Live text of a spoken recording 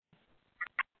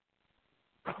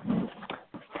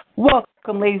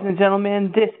Welcome, ladies and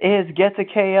gentlemen. This is Get to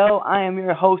KO. I am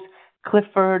your host,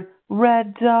 Clifford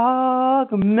Red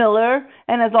Dog Miller.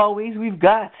 And as always, we've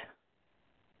got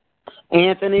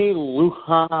Anthony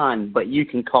Lujan, but you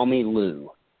can call me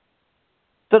Lou.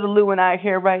 So the Lou and I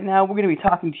here right now. We're going to be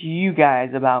talking to you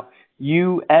guys about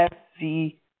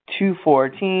UFC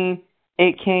 214.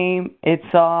 It came, it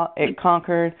saw, it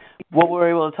conquered. What we're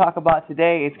able to talk about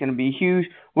today is going to be huge.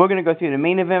 We're going to go through the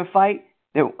main event fight,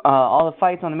 all the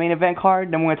fights on the main event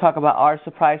card. Then we're going to talk about our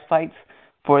surprise fights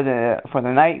for the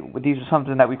night. These are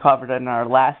something that we covered in our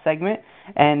last segment.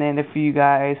 And then if you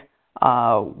guys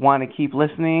want to keep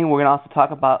listening, we're going to also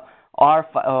talk about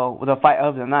the fight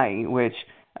of the night, which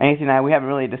Anthony and I, we haven't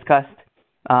really discussed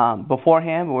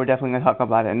beforehand, but we're definitely going to talk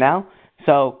about it now.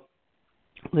 So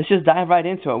let's just dive right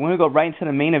into it. We're going to go right into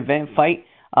the main event fight.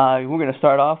 We're going to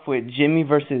start off with Jimmy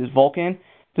versus Volkan.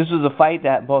 This was a fight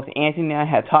that both Anthony and I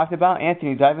had talked about.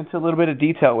 Anthony, dive into a little bit of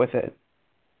detail with it.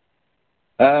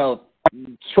 Oh,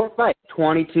 short fight,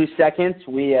 22 seconds.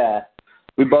 We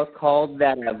both called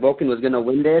that Volkan was going to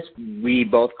win this. We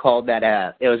both called that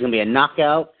it was going to be a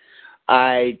knockout.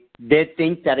 I did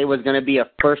think that it was going to be a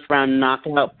first-round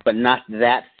knockout, but not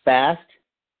that fast.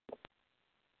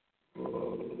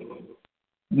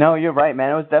 No, you're right,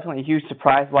 man. It was definitely a huge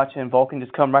surprise watching Volkan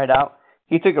just come right out.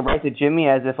 He took it right to Jimmy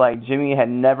as if, Jimmy had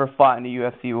never fought in the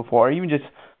UFC before, or even just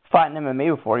fought in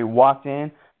MMA before. He walked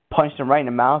in, punched him right in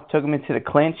the mouth, took him into the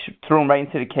clinch, threw him right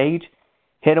into the cage,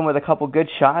 hit him with a couple good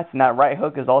shots, and that right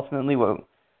hook is ultimately what,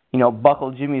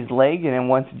 buckled Jimmy's leg. And then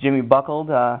once Jimmy buckled,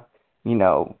 Volkan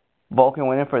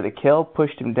went in for the kill,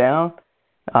 pushed him down.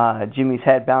 Jimmy's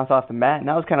head bounced off the mat, and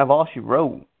that was kind of all she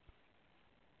wrote.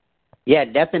 Yeah,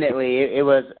 definitely. It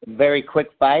was a very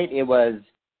quick fight. It was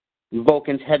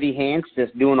Volkan's heavy hands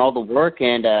just doing all the work,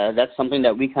 and that's something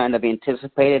that we kind of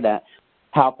anticipated,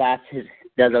 how fast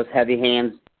does those heavy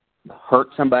hands hurt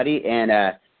somebody, and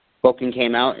Volkan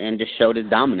came out and just showed his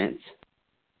dominance.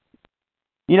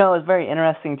 It was very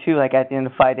interesting, too. At the end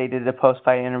of the fight, they did a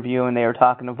post-fight interview, and they were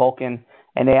talking to Volkan,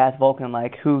 and they asked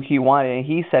Volkan, who he wanted, and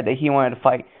he said that he wanted to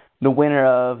fight the winner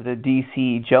of the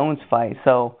DC Jones fight.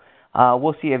 So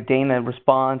we'll see if Dana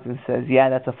responds and says, yeah,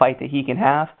 that's a fight that he can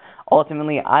have.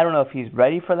 Ultimately, I don't know if he's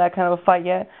ready for that kind of a fight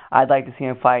yet. I'd like to see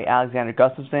him fight Alexander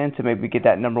Gustafsson to maybe get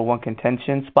that number one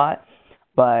contention spot.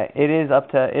 But it is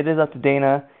up to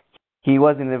Dana. He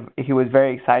was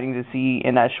very exciting to see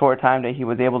in that short time that he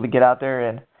was able to get out there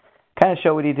and kind of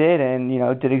show what he did, and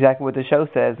did exactly what the show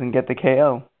says and get the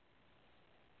KO.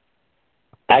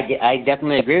 I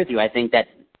definitely agree with you. I think that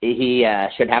he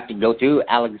should have to go through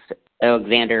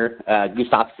Alexander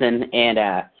Gustafsson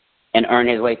and earn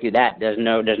his way through that. There's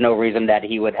no reason that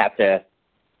he would have to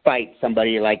fight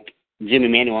somebody like Jimmy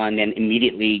Manuel and then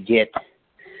immediately get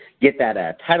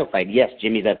that title fight. Yes,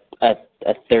 Jimmy's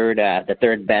the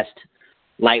third best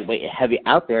lightweight heavy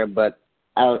out there, but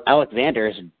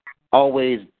Alexander's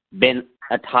always been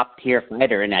a top tier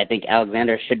fighter, and I think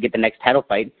Alexander should get the next title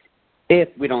fight if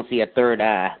we don't see a third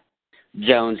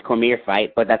Jones Cormier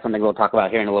fight. But that's something we'll talk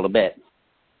about here in a little bit.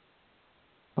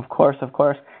 Of course.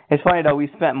 It's funny, though, we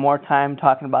spent more time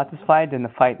talking about this fight than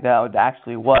the fight that it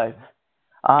actually was.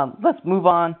 Let's move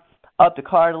on up the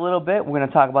card a little bit. We're going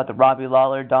to talk about the Robbie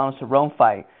Lawler-Donald Cerrone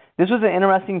fight. This was an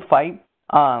interesting fight.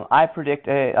 I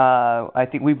predicted, I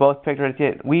think we both picked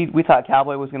it. We thought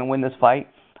Cowboy was going to win this fight.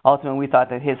 Ultimately, we thought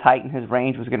that his height and his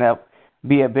range was going to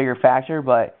be a bigger factor,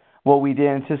 but what we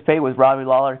didn't anticipate was Robbie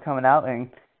Lawler coming out and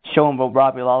showing what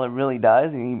Robbie Lawler really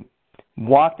does, and he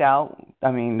walked out.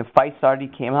 The fight started,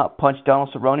 he came out, punched Donald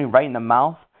Cerrone right in the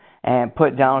mouth, and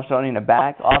put Donald Cerrone in the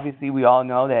back. Obviously, we all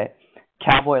know that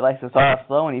Cowboy likes to start off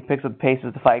slow, and he picks up the pace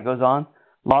as the fight goes on.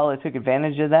 Lawler took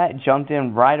advantage of that, jumped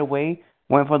in right away,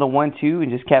 went for the 1-2, and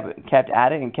just kept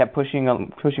at it and kept pushing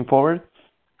forward.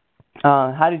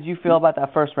 How did you feel about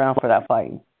that first round for that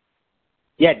fight?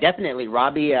 Yeah, definitely.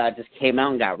 Robbie just came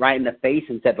out and got right in the face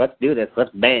and said, "Let's do this,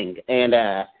 let's bang." And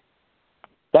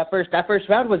that first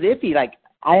round was iffy.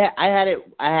 I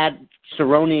had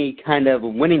Cerrone kind of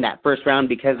winning that first round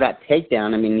because of that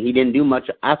takedown. He didn't do much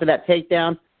after that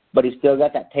takedown, but he still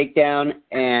got that takedown,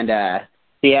 and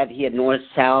he had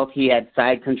north-south, he had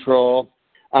side control.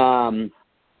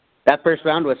 That first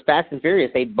round was fast and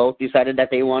furious. They both decided that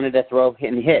they wanted to throw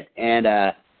and hit,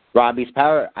 and Robbie's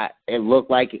power, it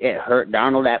looked like it hurt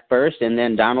Donald at first, and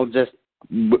then Donald just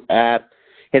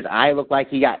his eye looked like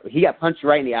he got punched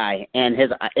right in the eye, and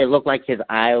it looked like his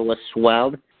eye was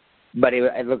swelled, but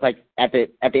it looked like at the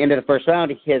end of the first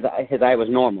round his eye was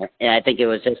normal, and I think it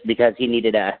was just because he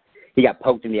got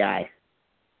poked in the eye.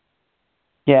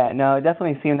 Yeah, no, it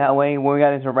definitely seemed that way when we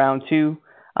got into round two.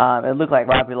 It looked like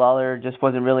Robbie Lawler just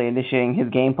wasn't really initiating his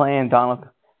game plan. Donald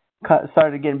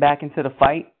started getting back into the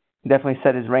fight. Definitely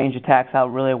set his range attacks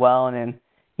out really well, and then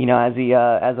as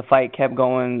the fight kept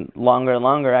going longer and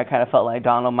longer, I kind of felt like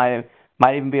Donald might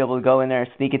even be able to go in there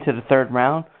and sneak into the third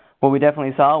round. What we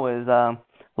definitely saw was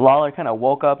Lawler kind of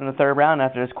woke up in the third round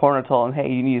after his corner told him,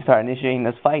 "Hey, you need to start initiating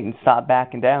this fight and stop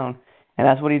backing down." And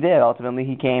that's what he did. Ultimately,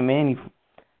 he came in, he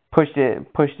pushed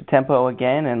the tempo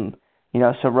again, and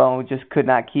Cerrone just could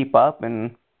not keep up.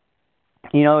 And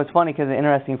it's funny because the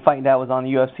interesting fight that was on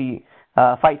the UFC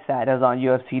fight stat that was on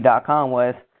UFC.com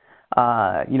was,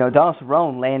 Donald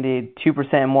Cerrone landed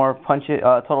 2% more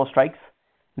total strikes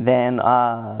than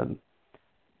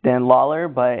Lawler,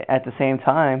 but at the same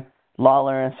time,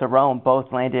 Lawler and Cerrone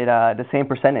both landed the same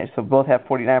percentage, so both have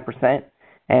 49%,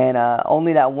 and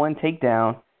only that one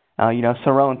takedown.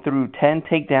 Cerrone threw 10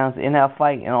 takedowns in that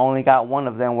fight and only got one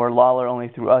of them, where Lawler only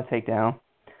threw a takedown.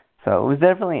 So it was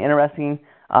definitely interesting.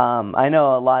 I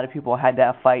know a lot of people had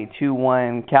that fight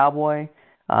 2-1 Cowboy.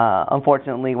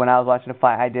 Unfortunately, when I was watching the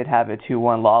fight, I did have it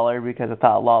 2-1 Lawler because I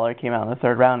thought Lawler came out in the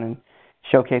third round and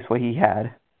showcased what he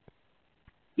had.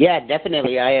 Yeah,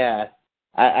 definitely. I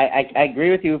agree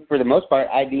with you for the most part.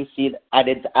 I did see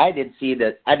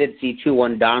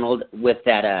 2-1 Donald with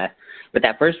that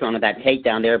first round of that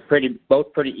takedown. They were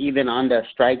both pretty even on the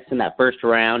strikes in that first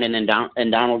round, and then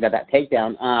Donald got that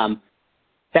takedown.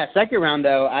 That second round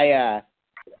though,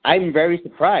 I'm very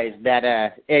surprised that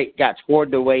it got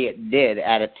scored the way it did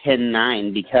at a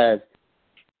 10-9 because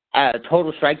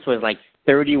total strikes was like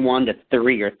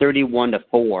 31-3 or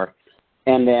 31-4,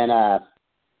 and then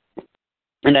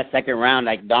in that second round,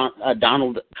 like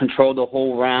Donald controlled the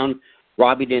whole round.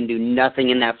 Robbie didn't do nothing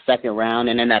in that second round,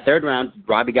 and in that third round,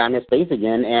 Robbie got in his face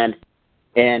again,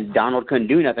 and Donald couldn't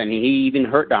do nothing. He even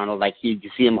hurt Donald. Like you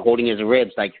see him holding his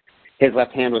ribs, like his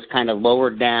left hand was kind of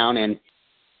lowered down and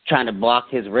trying to block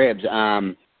his ribs.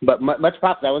 But much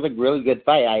props. That was a really good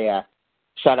fight. I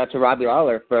shout out to Robbie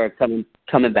Lawler for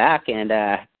coming back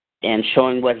and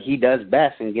showing what he does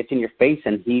best and gets in your face,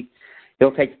 and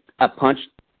he'll take a punch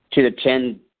to the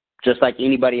chin just like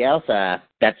anybody else.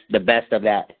 That's the best of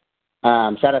that.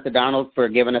 Shout out to Donald for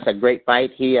giving us a great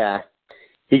fight. He kind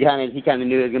of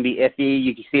knew it was gonna be iffy.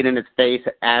 You could see it in his face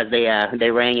as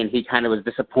they rang, and he kind of was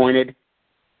disappointed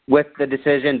with the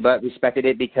decision, but respected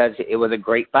it because it was a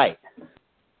great fight.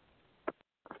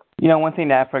 One thing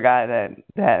that I forgot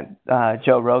that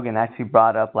Joe Rogan actually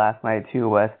brought up last night too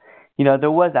was,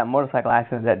 there was that motorcycle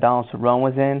accident that Donald Cerrone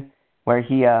was in, where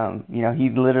he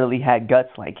literally had guts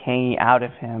like hanging out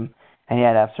of him, and he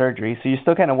had to have surgery. So you're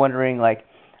still kind of wondering, like,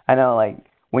 I know, like,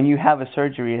 when you have a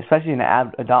surgery, especially in the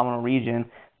abdominal region,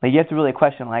 like, you have to really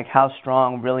question, like, how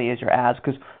strong really is your abs,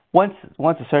 because once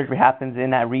the surgery happens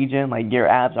in that region, like, your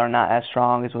abs are not as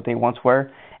strong as what they once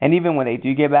were, and even when they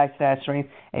do get back to that strength,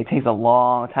 it takes a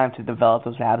long time to develop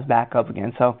those abs back up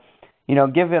again. So,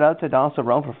 give it up to Donald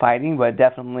Cerrone for fighting, but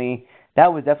definitely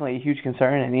that was definitely a huge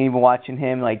concern. And even watching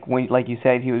him, like you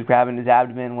said, he was grabbing his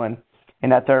abdomen when in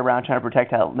that third round trying to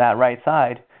protect that right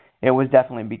side. It was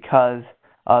definitely because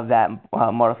of that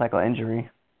motorcycle injury.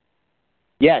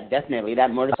 Yeah, definitely.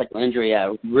 That motorcycle injury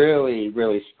really,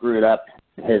 really screwed up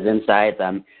his insides.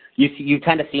 You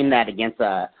kind of seen that against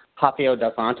Rafael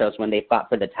dos Santos when they fought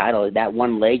for the title. That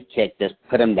one leg kick just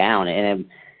put him down, and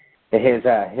his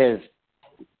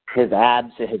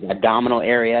abs, his abdominal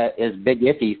area is big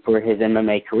iffy for his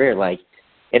MMA career. Like,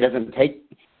 it doesn't take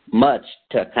much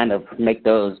to kind of make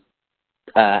those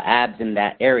abs in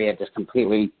that area just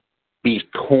completely be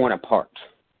torn apart.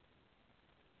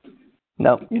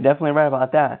 No, you're definitely right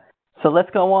about that. So let's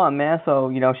go on, man.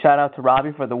 So, shout out to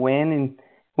Robbie for the win, and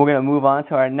we're going to move on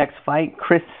to our next fight,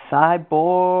 Cris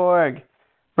Cyborg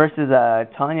versus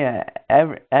Tonya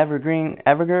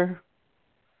Evinger.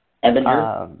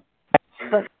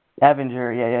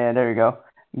 Evinger, yeah, there you go.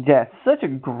 Yeah, such a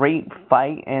great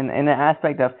fight, and in the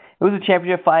aspect of, it was a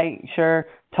championship fight, sure,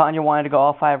 Tonya wanted to go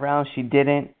all 5 rounds, she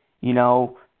didn't,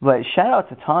 but shout out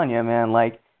to Tonya, man,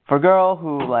 like, for a girl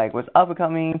who, like, was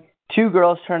up-and-coming, 2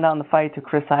 girls turned down the fight to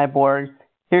Cris Cyborg.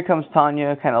 Here comes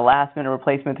Tonya, kind of last-minute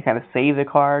replacement to kind of save the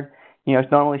card.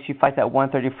 Normally she fights at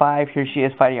 135. Here she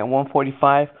is fighting at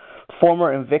 145.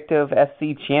 Former Invicta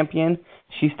SC champion.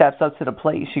 She steps up to the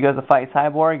plate. She goes to fight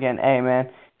Cyborg, and, hey, man,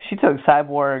 she took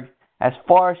Cyborg as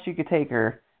far as she could take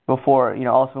her before,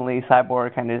 ultimately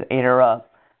Cyborg kind of ate her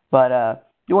up. But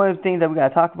one of the things that we got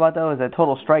to talk about, though, is that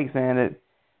total strikes, man.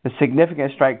 The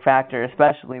significant strike factor,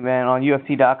 especially, man, on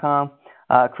UFC.com.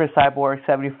 Cris Cyborg,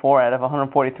 74 out of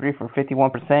 143 for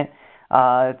 51%,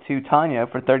 to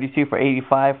Tonya for 32 for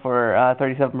 85 for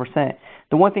 37%.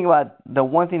 The one thing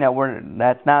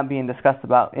that's not being discussed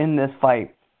about in this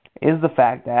fight is the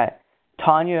fact that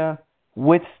Tanya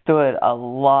withstood a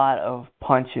lot of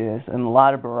punches and a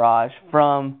lot of barrage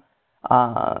from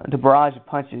the barrage of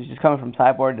punches just coming from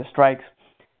Cyborg, the strikes.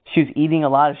 She was eating a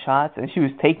lot of shots and she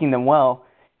was taking them well.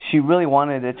 She really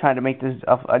wanted to try to make this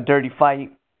a dirty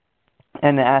fight,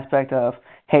 and the aspect of,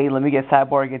 hey, let me get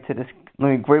Cyborg into this, let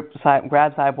me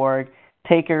grab Cyborg,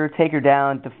 take her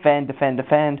down, defend,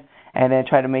 and then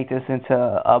try to make this into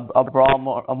a brawl,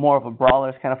 more of a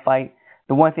brawler's kind of fight.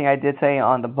 The one thing I did say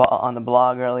on the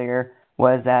blog earlier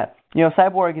was that, you know,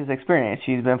 Cyborg is experienced.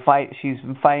 She's been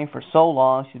fighting for so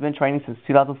long. She's been training since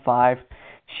 2005.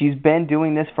 She's been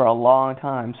doing this for a long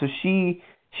time, so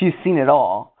she's seen it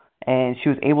all, and she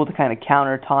was able to kind of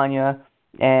counter Tanya,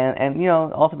 and you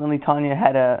know, ultimately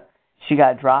Tanya she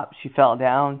got dropped, she fell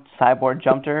down, Cyborg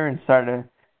jumped her and started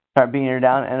beating her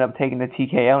down, and ended up taking the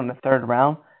TKO in the third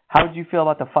round. How did you feel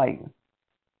about the fight?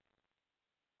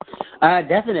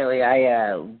 Definitely.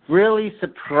 I really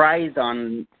surprised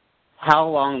on how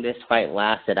long this fight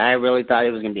lasted. I really thought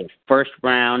it was going to be a first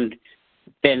round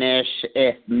finish.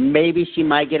 If maybe she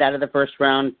might get out of the first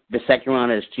round, the second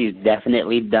round is she's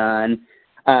definitely done.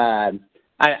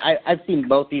 I've seen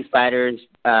both these fighters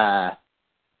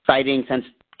fighting since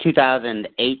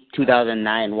 2008,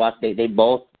 2009. They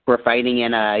both were fighting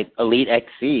in Elite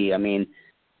XC. I mean,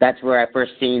 that's where I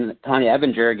first seen Tonya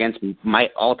Evinger against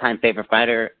my all-time favorite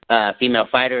fighter, female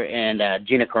fighter, and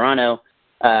Gina Carano.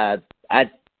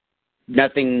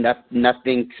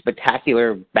 Nothing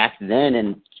spectacular back then,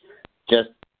 and just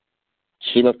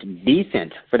she looked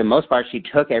decent for the most part. She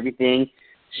took everything.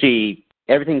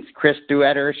 Everything Chris threw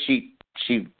at her, she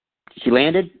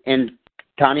landed, and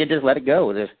Tanya just let it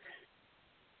go.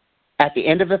 At the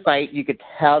end of the fight, you could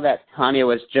tell that Tanya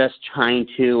was just trying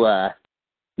to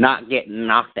not get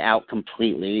knocked out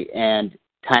completely, and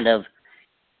kind of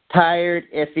tired,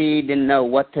 iffy, didn't know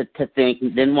what to think,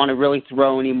 didn't want to really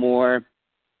throw anymore,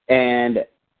 and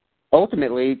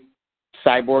ultimately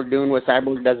Cyborg doing what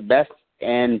Cyborg does best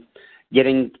and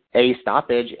getting a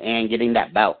stoppage and getting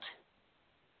that belt.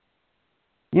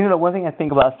 You know, the one thing I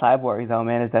think about Cyborg, though,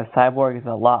 man, is that Cyborg is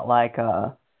a lot like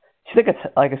she's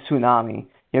like a tsunami.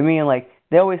 You know what I mean? Like,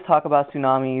 they always talk about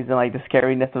tsunamis and like the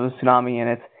scariness of a tsunami,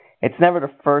 and it's never the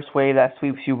first wave that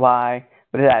sweeps you by,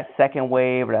 but it's that second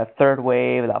wave or that third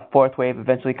wave or that fourth wave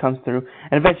eventually comes through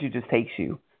and eventually just takes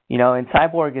you. You know, and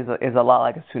Cyborg is a lot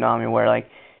like a tsunami, where like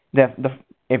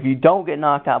if you don't get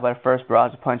knocked out by the first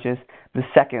barrage of punches, the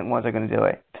second ones are going to do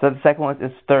it. So the second ones,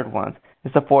 it's the third ones,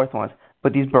 it's the fourth ones.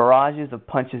 But these barrages of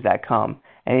punches that come,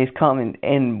 and these come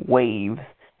in waves,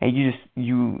 and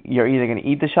you're either going to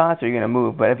eat the shots or you're going to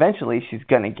move. But eventually, she's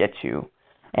going to get you,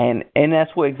 and that's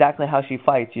exactly how she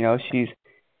fights. You know, she's,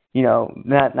 you know,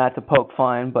 not to poke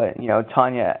fun, but you know,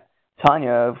 Tanya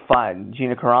fought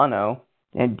Gina Carano,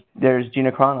 and there's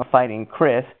Gina Carano fighting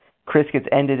Chris. Chris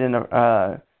ends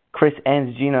Gina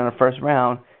in the first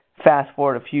round. Fast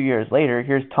forward a few years later,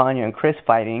 here's Tanya and Chris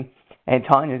fighting, and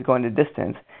Tanya's going the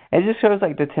distance. It just shows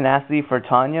like the tenacity for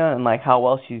Tanya and like how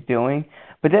well she's doing.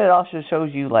 But then it also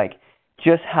shows you like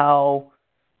just how,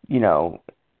 you know,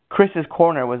 Chris's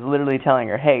corner was literally telling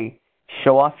her, hey,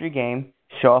 show off your game,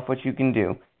 show off what you can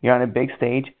do. You're on a big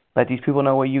stage, let these people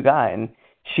know what you got. And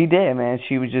she did, man.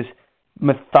 She was just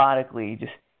methodically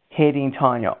just hitting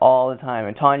Tanya all the time.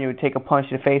 And Tanya would take a punch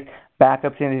to the face, back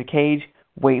up into the cage,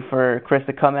 wait for Chris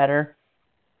to come at her,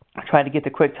 try to get the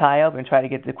quick tie-up and try to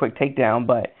get the quick takedown,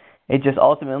 but it just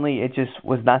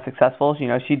was not successful. You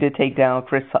know, she did take down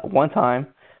Chris one time,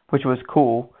 which was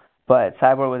cool, but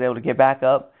Cyborg was able to get back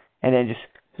up and then just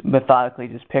methodically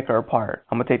just pick her apart.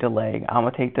 I'm going to take the leg. I'm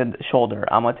going to take the shoulder.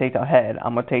 I'm going to take the head.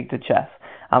 I'm going to take the chest.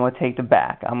 I'm going to take the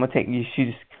back. She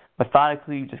just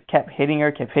methodically just kept hitting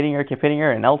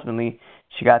her, and ultimately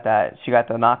she got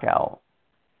the knockout.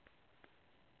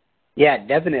 Yeah,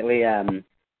 definitely.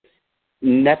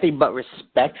 Nothing but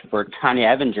respect for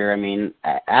Tonya Evinger. I mean,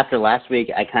 after last week,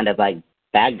 I kind of like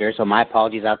bagged her, so my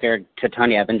apologies out there to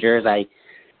Tonya Evinger. As I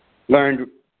learned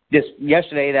just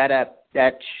yesterday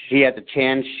that she has a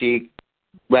chance. She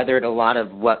weathered a lot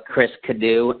of what Chris could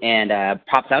do, and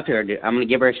props out to her. I'm going to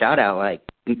give her a shout out. Like,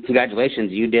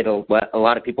 congratulations, you did what a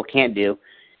lot of people can't do,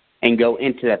 and go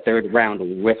into that third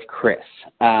round with Chris.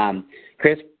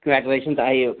 Chris, congratulations.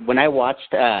 When I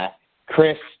watched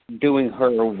Chris doing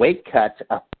her weight cuts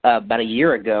about a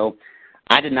year ago,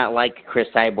 I did not like Chris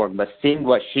Cyborg, but seeing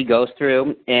what she goes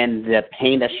through and the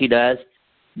pain that she does,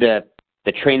 the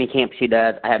training camp she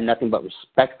does, I have nothing but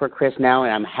respect for Chris now,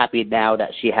 and I'm happy now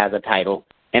that she has a title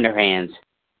in her hands.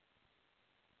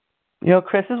 You know,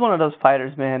 Chris is one of those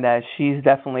fighters, man, that she's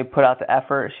definitely put out the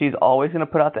effort. She's always going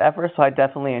to put out the effort, so I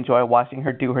definitely enjoy watching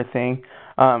her do her thing.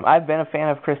 I've been a fan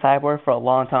of Chris Cyborg for a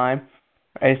long time.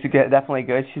 It's definitely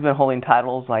good. She's been holding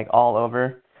titles like all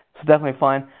over. So definitely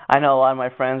fun. I know a lot of my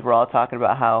friends were all talking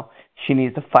about how she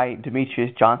needs to fight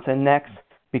Demetrius Johnson next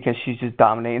because she's just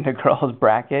dominating the girls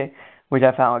bracket, which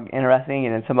I found interesting.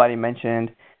 And then somebody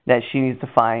mentioned that she needs to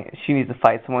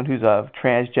fight someone who's of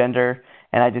transgender,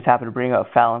 and I just happened to bring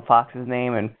up Fallon Fox's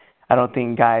name, and I don't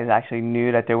think guys actually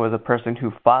knew that there was a person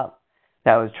who fought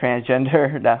that was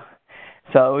transgender.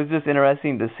 So it was just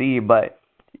interesting to see, but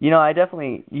you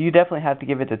definitely have to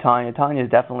give it to Tanya. Tanya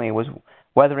definitely was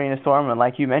weathering a storm, and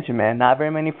like you mentioned, man, not very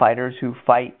many fighters who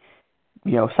fight,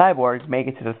 cyborgs make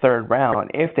it to the third round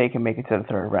if they can make it to the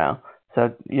third round.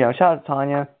 So, shout out to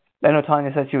Tanya. I know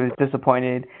Tanya said she was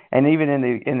disappointed, and even in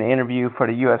the interview for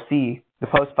the UFC, the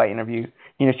post fight interview,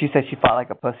 she said she fought like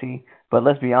a pussy. But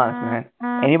let's be honest,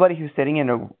 man. Anybody who's sitting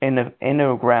standing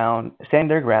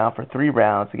their ground for 3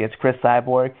 rounds against Chris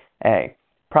Cyborg, hey,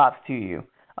 props to you.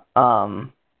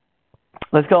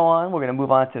 Let's go on. We're gonna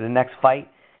move on to the next fight.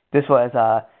 This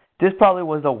probably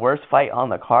was the worst fight on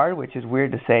the card, which is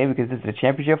weird to say because this is a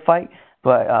championship fight.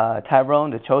 But Tyrone,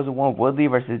 the Chosen One Woodley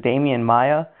versus Damian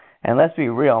Maia. And let's be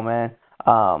real, man.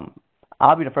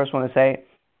 I'll be the first one to say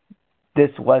this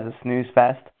was a snooze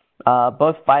fest.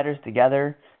 Both fighters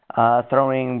together,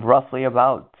 throwing roughly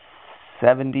about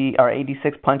 70 or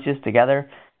 86 punches together,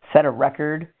 set a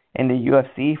record in the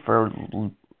UFC for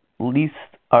least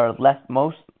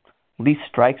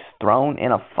strikes thrown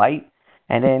in a fight.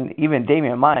 And then even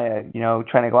Damian Maia,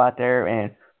 trying to go out there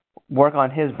and work on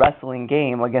his wrestling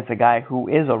game against a guy who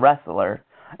is a wrestler,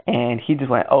 and he just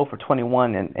went 0 for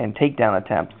 21 in takedown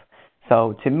attempts.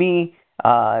 So to me,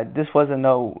 this was a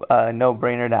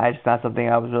no-brainer. That's just not something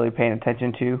I was really paying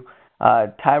attention to.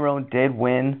 Tyrone did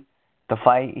win the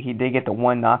fight. He did get the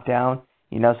one knockdown,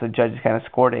 so judges kind of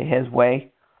scored it his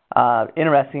way.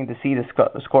 Interesting to see the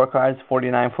scorecards,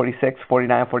 49-46,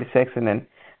 49-46, and then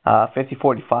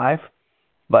 50-45.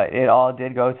 But it all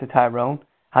did go to Tyrone.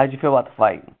 How did you feel about the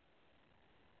fight?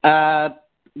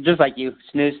 Just like you,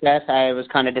 snooze fest. I was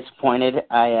kind of disappointed.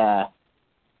 I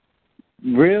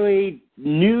really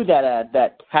knew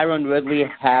that Tyrone Woodley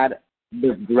had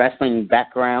the wrestling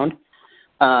background,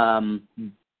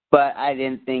 but I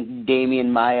didn't think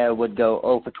Damian Maia would go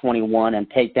 0 for 21 and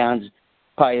takedowns.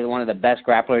 Probably one of the best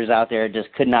grapplers out there.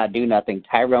 Just could not do nothing.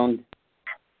 Tyrone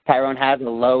has a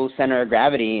low center of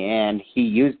gravity, and he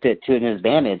used it to his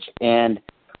advantage. And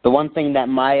the one thing that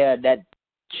Maia that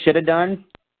should have done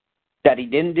that he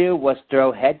didn't do was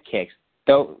throw head kicks.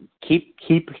 So keep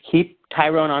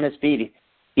Tyrone on his feet.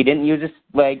 He didn't use his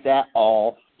legs at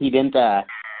all. He didn't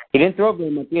throw very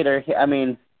much either. I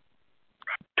mean,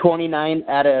 29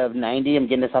 out of 90. I'm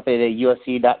getting this up at the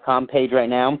UFC.com page right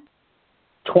now.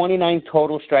 29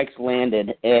 total strikes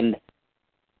landed, and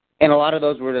a lot of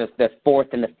those were the fourth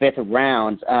and the fifth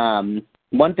rounds.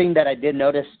 One thing that I did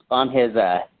notice on his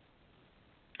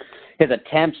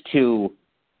attempts to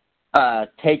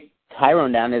take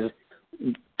Tyrone down is,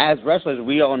 as wrestlers,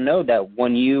 we all know that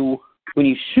when you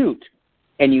shoot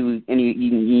and you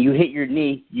hit your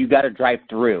knee, you got to drive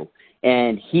through.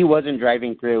 And he wasn't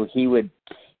driving through. He would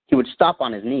stop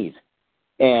on his knees,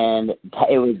 and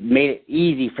it made it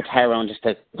easy for Tyrone just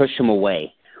to push him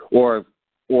away. Or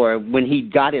when he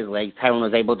got his legs, Tyrone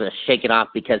was able to shake it off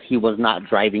because he was not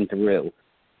driving through.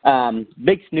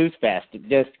 Big snooze fest,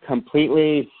 just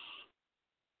completely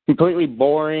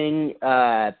boring.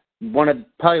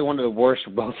 Probably one of the worst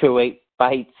welterweight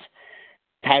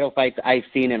title fights I've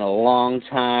seen in a long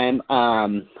time.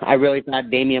 I really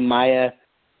thought Damian Maia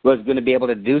was going to be able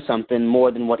to do something more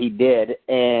than what he did,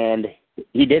 and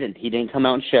he didn't. He didn't come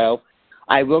out and show.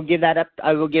 I will give that up.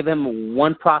 I will give him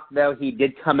one prop, though. He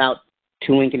did come out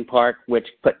to Lincoln Park, which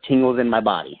put tingles in my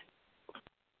body.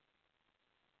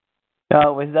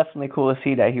 No, it was definitely cool to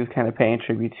see that he was kind of paying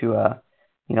tribute to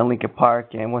Lincoln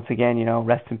Park, and once again,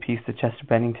 rest in peace to Chester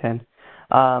Bennington.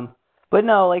 But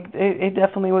no, it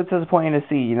definitely was disappointing to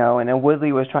see, and then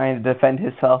Woodley was trying to defend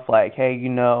himself like, hey,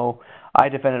 I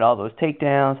defended all those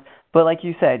takedowns. But like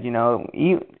you said,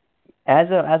 as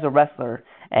a wrestler,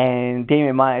 and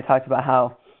Damian Maia talked about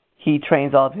how he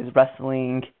trains all of his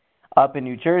wrestling up in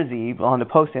New Jersey. On the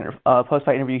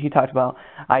post-fight interview, he talked about,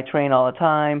 I train all the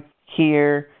time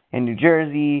here in New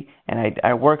Jersey, and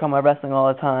I work on my wrestling all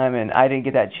the time, and I didn't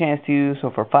get that chance to, so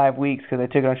for 5 weeks, because I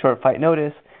took it on short fight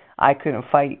notice, I couldn't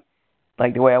fight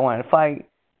like the way I wanted to fight,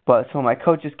 but some of my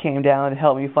coaches came down to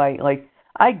help me fight.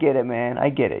 I get it, man. I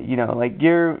get it.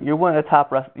 You're one of the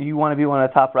top you want to be one of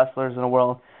the top wrestlers in the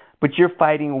world, but you're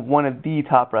fighting one of the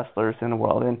top wrestlers in the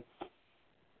world, and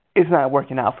it's not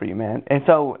working out for you, man. And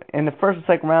so in the first and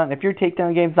second round, if your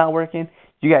takedown game's not working,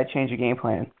 you got to change your game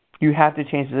plan. you have to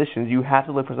change positions. You have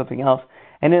to look for something else.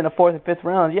 And in the fourth and fifth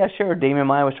round, yeah, sure, Damian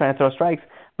Maya was trying to throw strikes,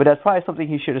 but that's probably something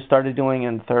he should have started doing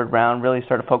in the third round, really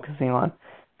started focusing on.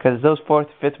 Because those fourth,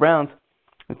 fifth rounds,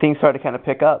 things started to kind of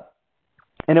pick up,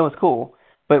 and it was cool.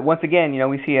 But once again,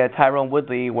 we see a Tyron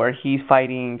Woodley where he's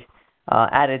fighting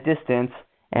at a distance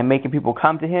and making people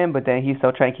come to him, but then he's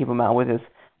still trying to keep him out with his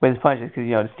punches. Because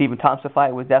the Stephen Thompson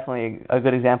fight was definitely a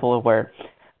good example of where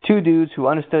two dudes who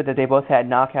understood that they both had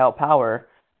knockout power,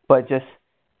 but just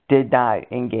did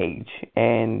not engage.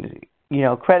 And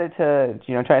credit to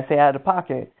trying to stay out of the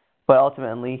pocket, but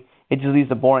ultimately it just leaves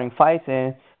the boring fights.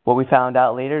 And what we found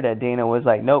out later that Dana was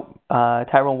like, nope,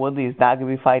 Tyron Woodley is not going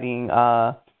to be fighting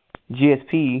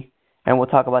GSP, and we'll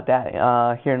talk about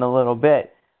that here in a little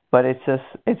bit. But it's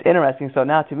interesting. So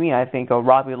now to me, I think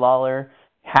Robbie Lawler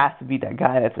has to be that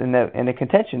guy that's in the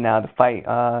contention now to fight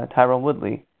Tyron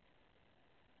Woodley.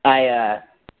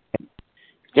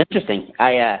 Interesting.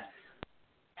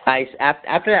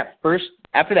 After that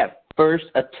first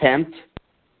attempt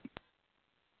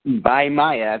by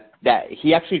Maya, that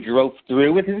he actually drove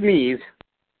through with his knees,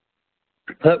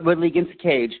 put Woodley against the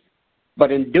cage,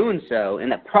 but in doing so, in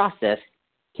that process,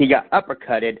 he got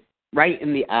uppercutted right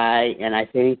in the eye, and I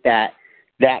think that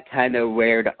kind of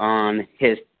weared on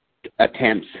his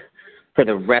attempts for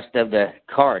the rest of the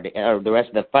card, or the rest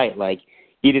of the fight. Like,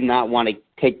 he did not want to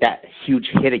take that huge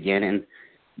hit again, and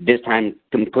this time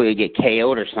completely get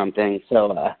KO'd or something.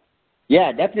 So,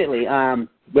 yeah, definitely.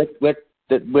 With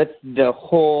the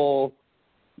whole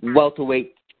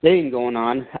welterweight thing going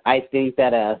on, I think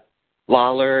that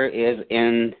Lawler is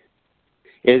in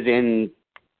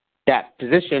that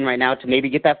position right now to maybe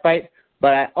get that fight.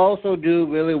 But I also do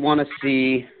really want to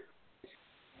see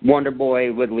Wonder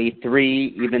Boy Woodley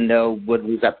 3, even though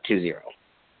Woodley's up 2-0.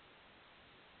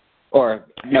 Or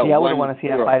no, yeah, I wouldn't want to see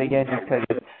that fight again just because.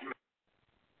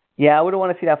 Yeah, I wouldn't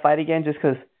want to see that fight again just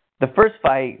because the first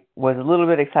fight was a little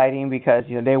bit exciting because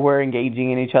they were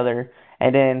engaging in each other,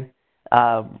 and then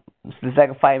the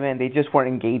second fight, man, they just weren't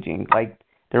engaging. Like,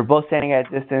 they were both standing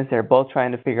at a distance, they were both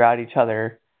trying to figure out each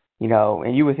other,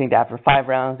 and you would think that after 5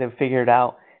 rounds they would figure it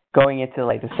out. Going into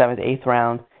like the 7th, 8th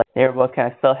round, they were both kind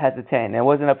of still hesitant. And it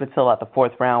wasn't up until the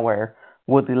 4th round where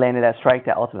Woodley landed that strike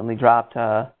that ultimately dropped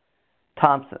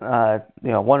Thompson,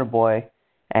 Wonder Boy.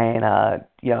 And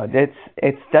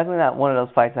it's definitely not one of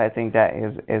those fights I think that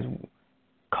is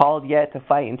called yet to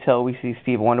fight until we see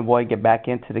Steve Wonder Boy get back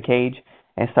into the cage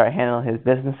and start handling his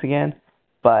business again.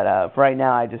 But for right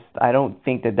now, I don't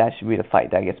think that should be the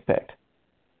fight that gets picked.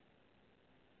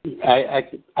 I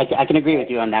can agree with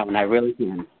you on that one. I really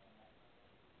can.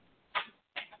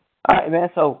 All right, man.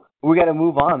 So we got to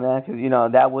move on, man,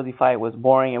 because that Woodley fight was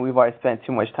boring, and we've already spent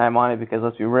too much time on it. Because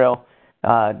let's be real,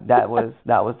 that was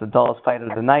the dullest fight of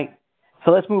the night.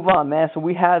 So let's move on, man. So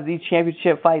we have the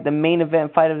championship fight, the main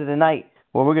event fight of the night,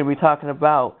 where we're going to be talking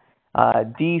about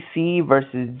DC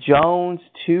versus Jones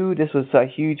 2. This was a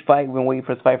huge fight. We've been waiting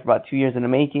for this fight for about 2 years in the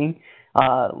making.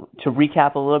 To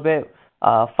recap a little bit,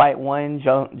 fight 1,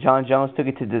 John Jones took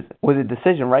it to was a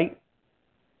decision, right?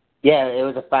 Yeah, it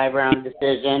was a 5-round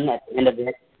decision. At the end of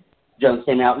it, Jones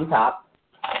came out on top.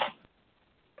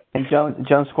 And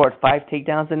Jones scored 5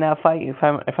 takedowns in that fight, if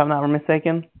I'm not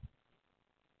mistaken.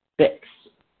 6.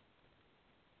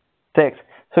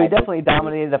 So he definitely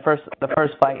dominated the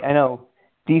first fight. I know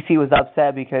DC was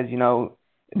upset because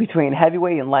between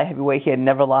heavyweight and light heavyweight, he had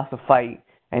never lost a fight.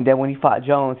 And then when he fought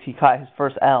Jones, he caught his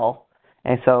first L.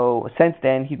 And so since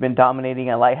then, he's been dominating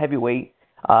at light heavyweight.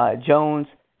 Jones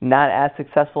not as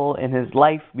successful in his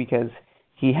life because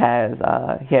he had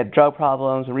drug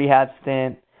problems, rehab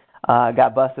stint,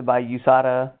 got busted by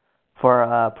USADA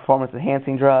for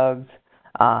performance-enhancing drugs,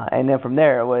 and then from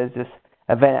there it was just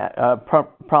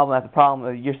problem after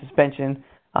problem, a year suspension.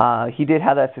 He did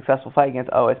have that successful fight against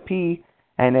OSP,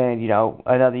 and then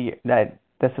another year that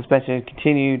the suspension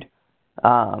continued.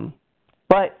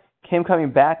 But him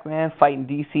coming back, man, fighting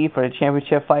DC for the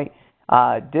championship fight.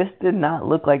 This did not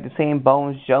look like the same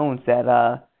Bones Jones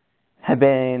that had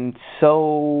been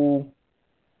so,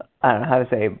 I don't know how to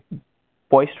say,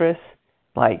 boisterous.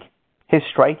 Like, his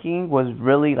striking was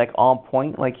really, like, on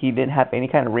point. Like, he didn't have any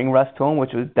kind of ring rust to him,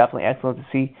 which was definitely excellent to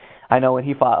see. I know when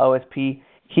he fought OSP,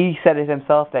 he said it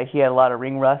himself that he had a lot of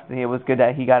ring rust, and it was good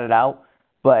that he got it out.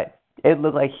 But it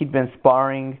looked like he'd been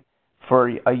sparring for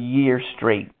a year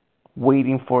straight,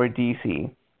 waiting for DC.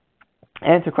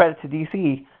 And to credit to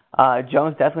DC,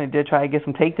 Jones definitely did try to get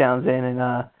some takedowns in, and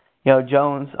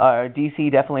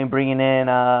DC definitely bringing in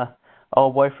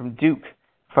old boy from Duke,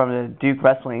 from the Duke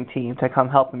wrestling team to come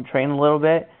help him train a little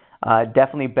bit.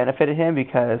 Definitely benefited him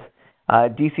because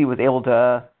DC was able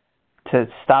to to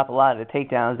stop a lot of the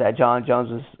takedowns that John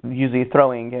Jones was usually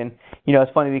throwing. And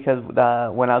it's funny because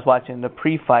when I was watching the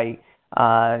pre-fight,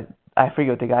 I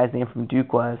forget what the guy's name from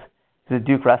Duke was. The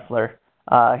Duke wrestler.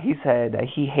 He said that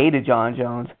he hated John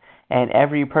Jones, and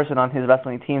every person on his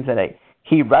wrestling team said that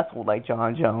he wrestled like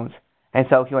John Jones. And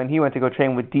so when he went to go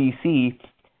train with DC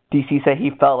said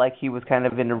he felt like he was kind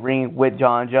of in the ring with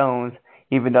John Jones,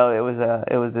 even though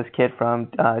it was this kid from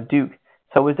Duke.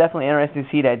 So it was definitely interesting to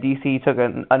see that DC took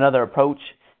another approach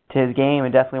to his game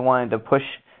and definitely wanted to push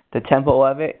the tempo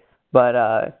of it. But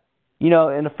in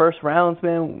the first rounds,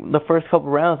 man, the first couple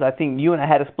rounds, I think you and I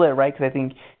had a split, right? Because I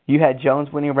think you had Jones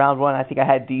winning round one. I think I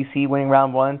had DC winning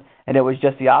round one, and it was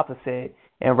just the opposite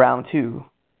in round two.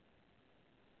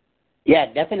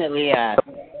 Yeah, definitely.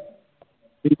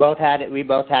 We both had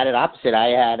it opposite.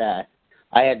 I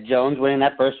had Jones winning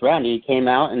that first round. He came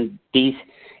out and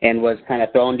was kind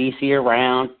of throwing DC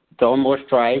around, throwing more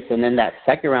strikes, and then that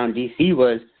second round, DC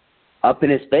was up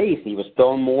in his face. He was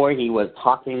throwing more. He was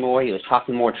talking more. He was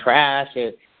talking more trash.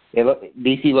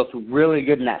 DC looked really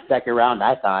good in that second round,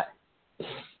 I thought.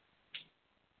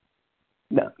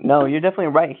 No, you're definitely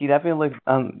right. He definitely looked.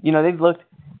 They looked.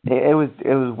 It was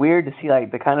weird to see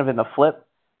like the kind of in the flip,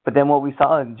 but then what we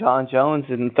saw in John Jones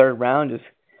in the third round is,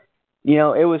 it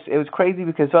was crazy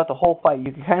because throughout the whole fight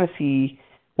you could kind of see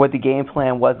what the game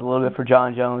plan was a little bit for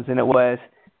John Jones, and it was,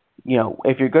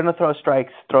 if you're going to throw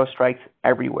strikes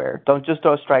everywhere. Don't just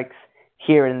throw strikes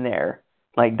here and there.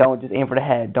 Like, don't just aim for the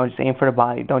head. Don't just aim for the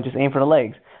body. Don't just aim for the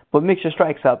legs. But mix your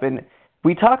strikes up. And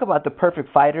we talk about the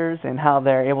perfect fighters and how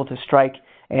they're able to strike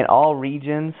in all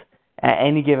regions at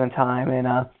any given time. And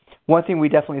one thing we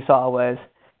definitely saw was,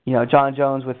 John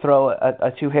Jones would throw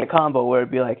a two-hit combo where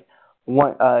it'd be like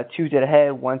two to the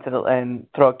head, and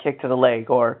throw a kick to the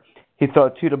leg, or he'd throw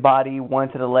two to the body,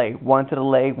 one to the leg, one to the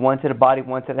leg, one to the body,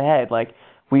 one to the head. Like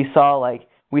we saw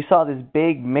this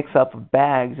big mix-up of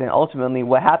bags, and ultimately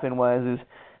what happened was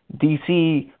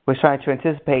DC was trying to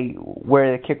anticipate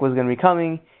where the kick was going to be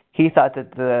coming. He thought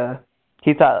a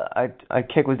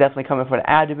kick was definitely coming for the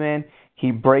abdomen.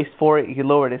 He braced for it. He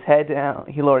lowered his head down.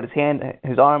 He lowered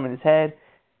his arm and his head,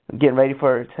 getting ready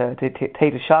to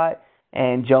take the shot.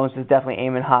 And Jones was definitely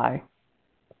aiming high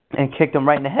and kicked him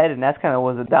right in the head. And that's kind of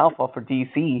was a downfall for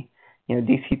DC.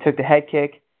 DC took the head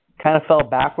kick, kind of fell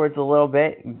backwards a little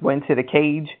bit, went to the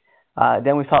cage.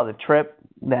 Then we saw the trip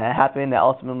that happened that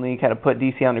ultimately kind of put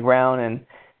DC on the ground. And,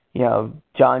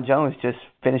 John Jones just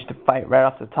finished the fight right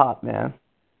off the top, man.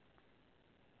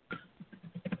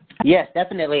 Yes,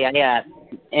 definitely.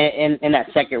 In that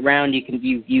second round,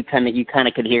 you kind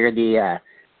of could hear the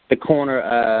corner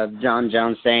of John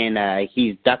Jones saying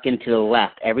he's ducking to the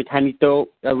left. Every time you throw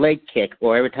a leg kick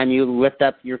or every time you lift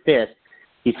up your fist,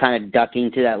 he's kind of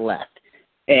ducking to that left.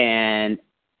 And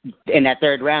in that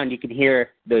third round, you could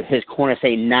hear his corner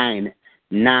say 9,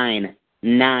 9,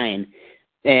 9.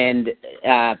 And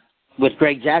with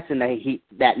Greg Jackson,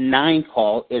 that 9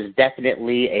 call is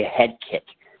definitely a head kick.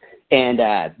 And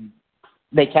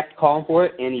they kept calling for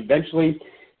it, and eventually,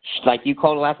 like you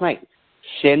called it last night,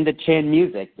 shin-to-chin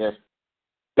music just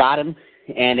got him,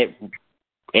 and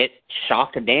it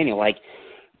shocked Daniel. Like,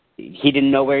 he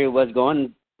didn't know where he was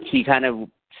going. He kind of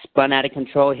spun out of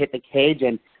control, hit the cage,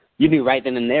 and you knew right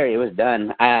then and there it was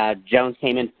done. Jones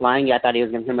came in flying. I thought he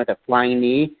was going to hit him with a flying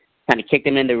knee, kind of kicked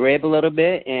him in the rib a little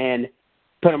bit, and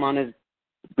put him on his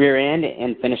rear end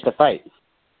and finished the fight.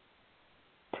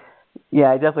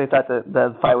 Yeah, I definitely thought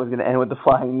the fight was going to end with the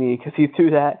flying knee because he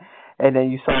threw that, and then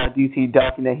you saw DC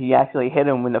duck, and then he actually hit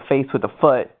him in the face with the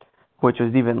foot, which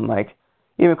was even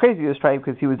crazier to strike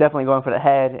because he was definitely going for the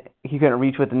head. He couldn't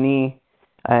reach with the knee,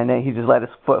 and then he just let his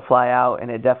foot fly out,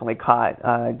 and it definitely caught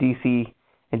DC.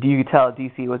 And you could tell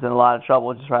DC was in a lot of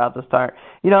trouble just right off the start.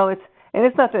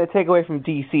 It's not to take away from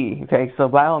DC, okay? So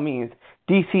by all means,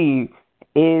 DC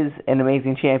is an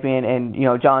amazing champion, and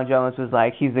John Jones was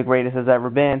like he's the greatest has ever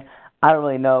been. I don't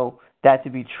really know that to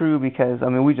be true because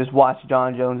we just watched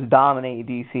John Jones dominate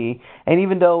DC, and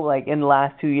even though in the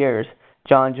last 2 years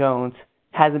John Jones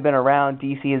hasn't been around,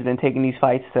 DC has been taking these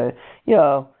fights to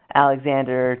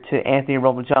Alexander, to Anthony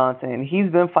Rumble Johnson.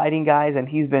 He's been fighting guys and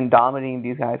he's been dominating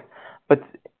these guys. But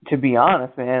to be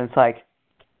honest, man, it's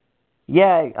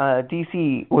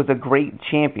DC was a great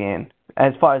champion.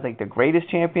 As far as the greatest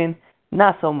champion,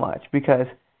 not so much because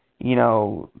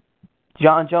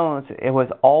John Jones, that was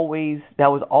always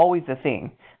the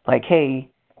thing. Hey,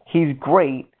 he's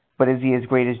great, but is he as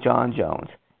great as John Jones?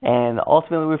 And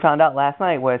ultimately, we found out last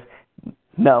night was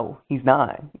no, he's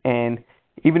not. And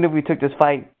even if we took this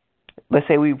fight, let's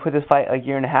say we put this fight a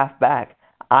year and a half back,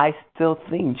 I still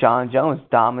think John Jones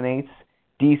dominates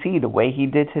DC the way he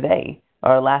did today.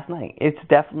 or last night. It's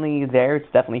definitely there.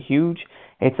 It's definitely huge.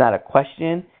 It's not a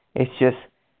question. It's just,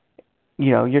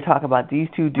 you're talking about these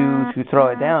two dudes who throw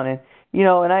it down, and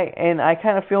I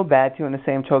kind of feel bad too in the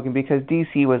same token because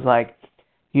DC was like,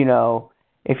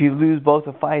 if you lose both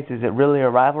the fights, is it really a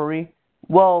rivalry?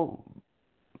 Well,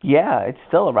 yeah, it's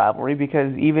still a rivalry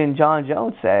because even John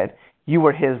Jones said you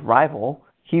were his rival.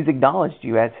 He's acknowledged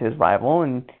you as his rival,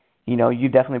 and you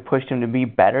definitely pushed him to be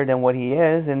better than what he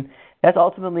is, and that's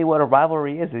ultimately what a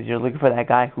rivalry is you're looking for that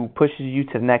guy who pushes you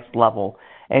to the next level.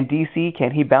 And DC,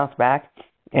 can he bounce back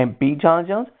and beat John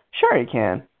Jones? Sure he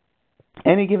can.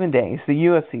 Any given day, it's the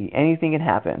UFC. Anything can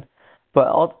happen.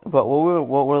 But what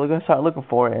we're going to start looking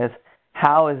for is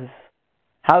how is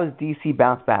DC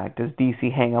bounce back? Does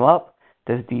DC hang him up?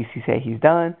 Does DC say he's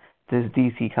done? Does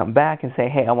DC come back and say,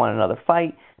 hey, I want another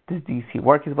fight? Does DC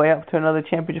work his way up to another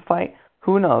championship fight?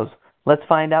 Who knows? Let's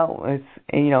find out.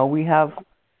 We have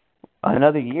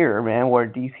another year, man, where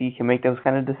DC can make those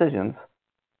kind of decisions.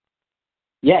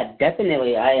 Yeah,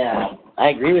 definitely. I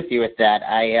agree with you with that.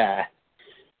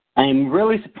 I'm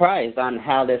really surprised on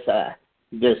how this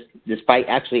fight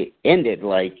actually ended.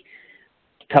 Like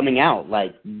coming out,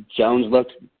 like Jones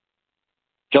looked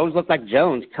like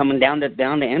Jones coming down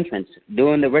the entrance,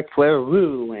 doing the Ric Flair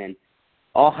woo and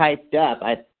all hyped up.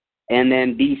 And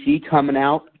then DC coming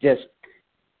out just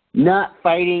not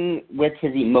fighting with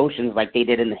his emotions like he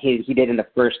did in the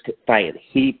first fight.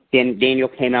 Daniel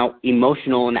came out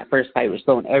emotional in that first fight, was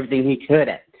throwing everything he could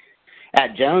at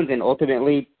Jones, and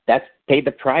ultimately that's paid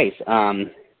the price.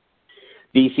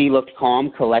 DC looked calm,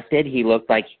 collected. He looked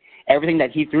like everything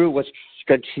that he threw was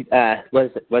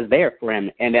there for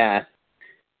him, and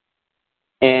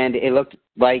it looked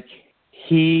like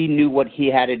he knew what he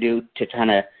had to do to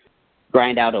kind of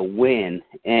grind out a win,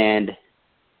 and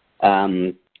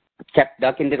kept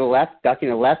ducking to the left,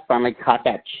 finally caught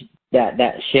that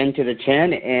shin to the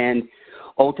chin, and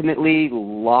ultimately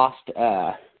lost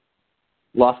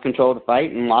control of the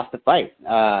fight and lost the fight.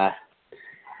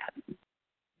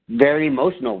 Very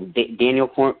emotional. Daniel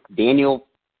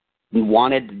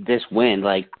wanted this win.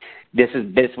 Like this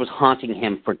was haunting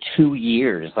him for 2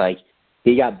 years. Like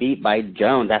he got beat by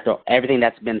Jones after everything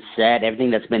that's been said, everything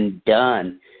that's been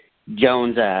done.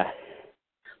 Jones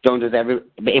was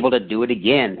able to do it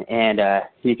again, and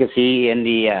you can see in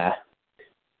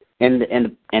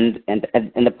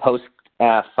the post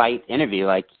fight interview,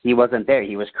 like he wasn't there.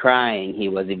 He was crying. He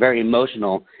was very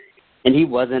emotional, and he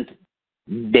wasn't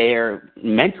there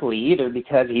mentally either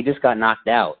because he just got knocked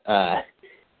out.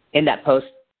 In that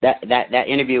that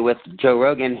interview with Joe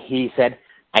Rogan, he said,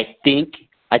 "I think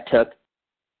I took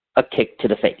a kick to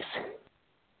the face."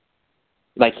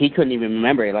 Like he couldn't even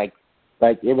remember it. Like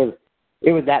it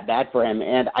was that bad for him,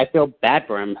 and I feel bad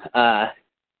for him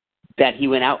that he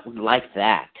went out like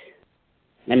that.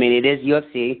 I mean, it is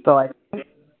UFC. So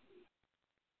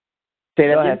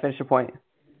go ahead, finish your point.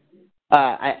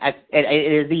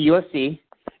 It is the UFC,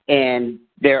 and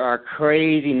there are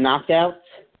crazy knockouts.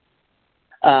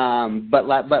 But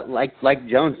like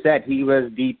Jones said, he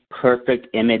was the perfect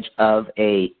image of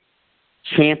a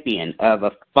champion, of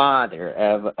a father,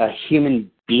 of a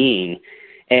human being,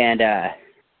 and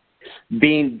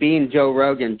being Joe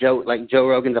Rogan. Joe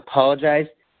Rogan's apologized.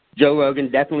 Joe Rogan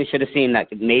definitely should have seen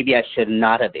that. Maybe I should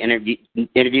not have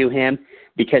interviewed him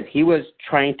because he was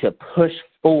trying to push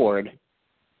forward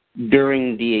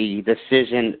during the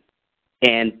decision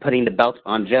and putting the belt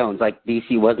on Jones. Like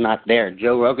DC was not there.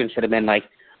 Joe Rogan should have been like,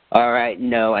 all right,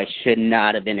 no, I should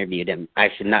not have interviewed him. I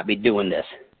should not be doing this.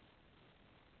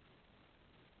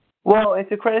 Well,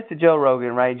 it's a credit to Joe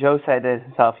Rogan, right? Joe said this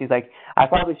himself. He's like, I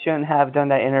probably shouldn't have done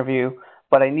that interview,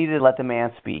 but I needed to let the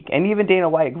man speak. And even Dana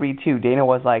White agreed too. Dana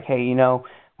was like, hey,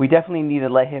 we definitely need to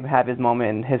let him have his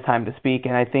moment and his time to speak,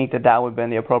 and I think that would have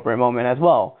been the appropriate moment as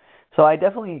well. So I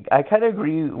kind of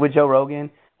agree with Joe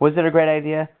Rogan. Was it a great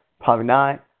idea? Probably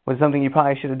not. Was it something you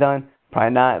probably should have done?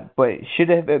 Probably not. But should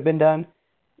it have been done?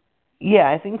 Yeah,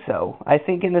 I think so. I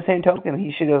think in the same token,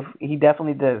 he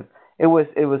definitely did. It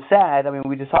was sad. I mean,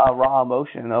 we just saw a raw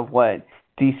emotion of what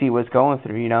DC was going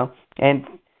through, And,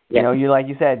 like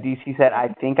you said, DC said, I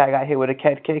think I got hit with a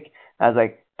head kick. I was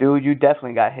like, dude, you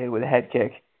definitely got hit with a head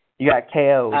kick. You got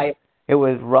KO'd. It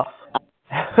was rough.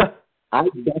 I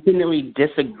definitely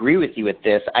disagree with you with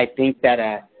this. I think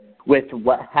that with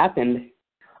what happened,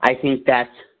 I think that's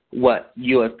what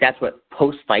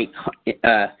post-fight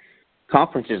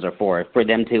conferences are for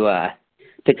them to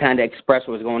kind of express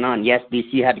what was going on. Yes,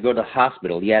 DC had to go to the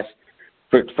hospital. Yes,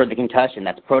 for the concussion,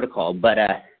 that's protocol. But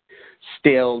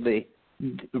still,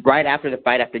 right after the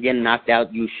fight, after getting knocked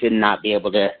out, you should not be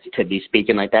able to be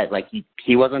speaking like that. Like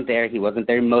he wasn't there. He wasn't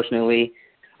there emotionally.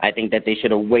 I think that they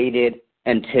should have waited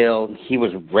until he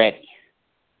was ready.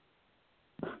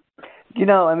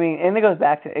 I mean, and it goes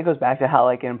back to how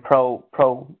like in pro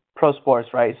sports,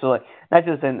 right? So like not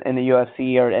just in the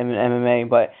UFC or MMA,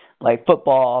 but like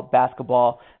football,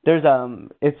 basketball. There's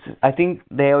it's I think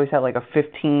they always have like a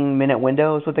 15-minute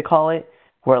window is what they call it,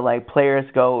 where like players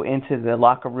go into the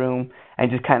locker room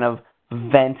and just kind of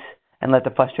vent and let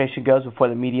the frustration go before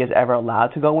the media is ever allowed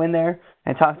to go in there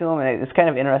and talk to them. And it's kind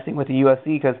of interesting with the UFC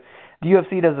because the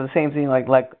UFC does the same thing like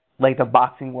the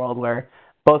boxing world where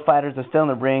both fighters are still in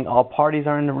the ring, all parties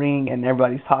are in the ring, and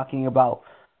everybody's talking about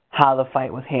how the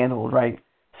fight was handled, right?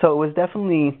 So it was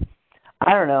definitely,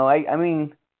 I don't know, I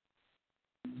mean,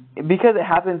 because it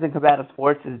happens in combative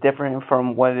sports is different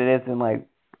from what it is in like,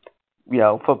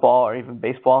 football or even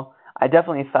baseball. I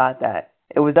definitely thought that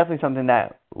it was definitely something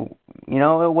that,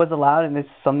 it was allowed and it's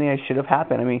something that should have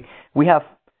happened. I mean, we have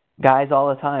guys all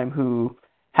the time who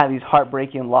have these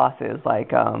heartbreaking losses,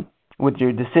 like with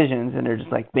your decisions, and they're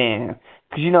just like, man,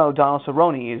 because Donald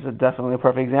Cerrone is definitely a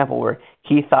perfect example where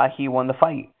he thought he won the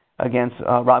fight against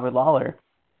Robert Lawler.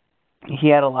 He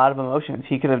had a lot of emotions.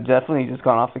 He could have definitely just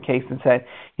gone off the case and said,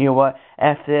 you know what,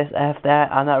 F this, F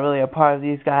that, I'm not really a part of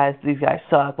these guys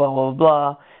suck, blah, blah,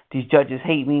 blah, these judges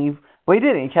hate me. But he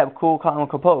didn't. He kept cool, calm, and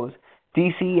composed.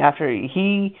 DC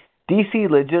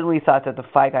legitimately thought that the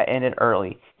fight got ended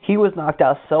early. He was knocked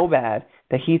out so bad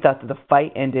that he thought that the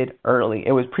fight ended early.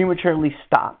 It was prematurely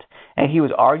stopped. And he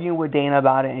was arguing with Dana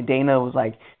about it, and Dana was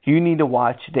like, you need to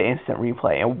watch the instant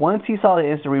replay. And once he saw the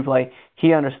instant replay,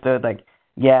 he understood, like,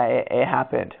 yeah, it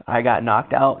happened. I got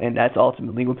knocked out, and that's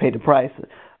ultimately what paid the price.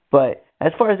 But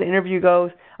as far as the interview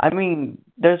goes, I mean,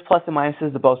 there's plus and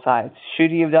minuses to both sides.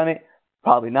 Should he have done it?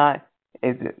 Probably not.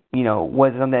 Was it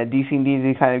something that DC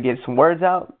needed to kind of get some words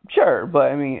out? Sure.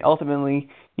 But, I mean, ultimately,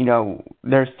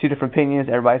 there's two different opinions.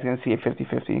 Everybody's going to see it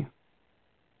 50-50.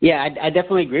 Yeah, I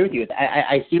definitely agree with you.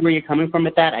 I see where you're coming from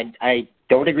with that. I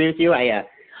don't agree with you.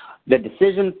 The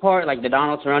decision part, like the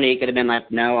Donald Cerrone, he could have been like,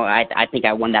 no, I think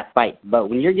I won that fight. But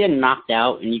when you're getting knocked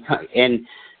out, and me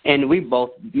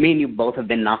and you both have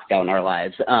been knocked out in our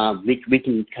lives, we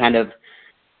can kind of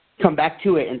come back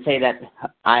to it and say that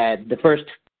the first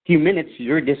few minutes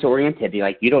you're disoriented,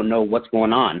 you don't know what's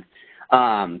going on.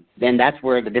 Then that's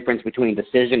where the difference between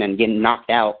decision and getting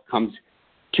knocked out comes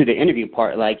to the interview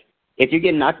part. Like, if you're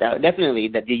getting knocked out, definitely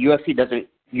that the UFC doesn't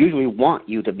usually want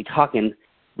you to be talking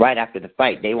right after the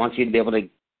fight. They want you to be able to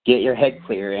get your head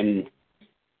clear and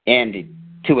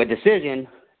to a decision.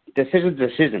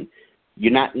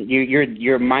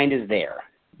 Your mind is there.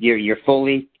 You're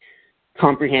fully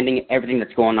comprehending everything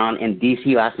that's going on, and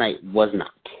DC last night was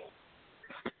not.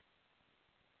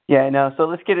 Yeah, no. So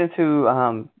let's get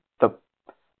into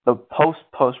the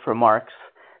post remarks.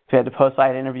 So we had the post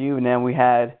fight interview, and then we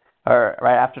had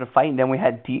right after the fight, and then we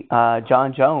had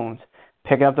Jon Jones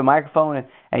picking up the microphone, and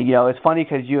it's funny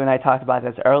because you and I talked about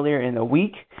this earlier in the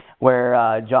week,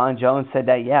 where Jon Jones said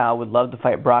that I would love to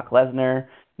fight Brock Lesnar,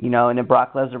 and then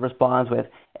Brock Lesnar responds with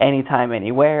anytime,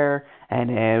 anywhere, and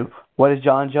then what does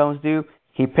Jon Jones do?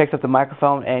 He picks up the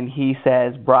microphone and he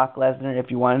says, Brock Lesnar, if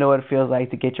you want to know what it feels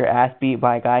like to get your ass beat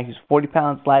by a guy who's 40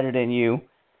 pounds lighter than you,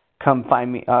 come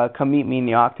meet me in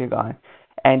the octagon.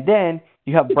 And then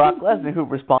you have Brock Lesnar who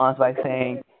responds by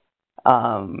saying,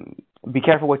 be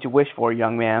careful what you wish for,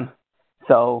 young man.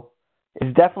 So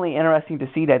it's definitely interesting to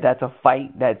see that that's a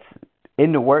fight that's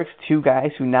in the works. Two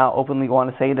guys who now openly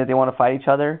want to say that they want to fight each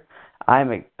other.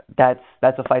 That's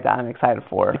a fight that I'm excited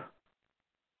for.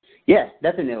 Yes,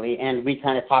 definitely. And we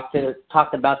kind of talked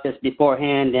about this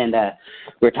beforehand, and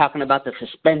we're talking about the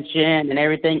suspension and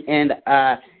everything. And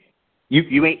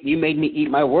you made me eat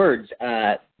my words.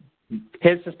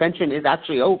 His suspension is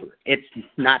actually over. It's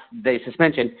not the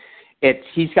suspension.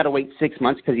 He's got to wait 6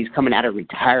 months because he's coming out of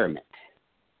retirement.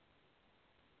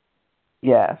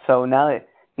 Yeah. So now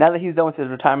that he's done with his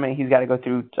retirement, he's got to go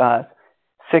through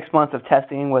 6 months of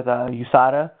testing with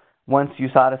USADA. Once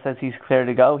USADA says he's clear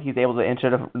to go, he's able to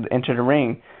enter the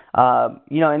ring.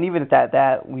 And even at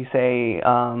that we say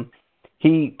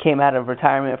he came out of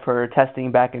retirement for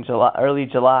testing back in early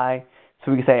July.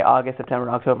 So we can say August, September,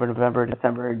 October, November,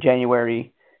 December,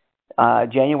 January.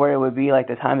 January would be like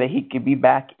the time that he could be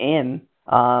back in.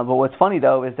 But what's funny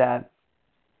though is that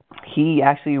he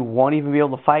actually won't even be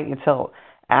able to fight until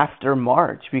after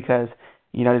March because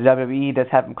the WWE does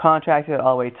have him contracted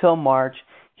all the way till March.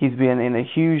 He's been in a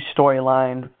huge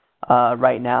storyline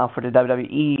right now for the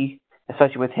WWE,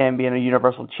 especially with him being a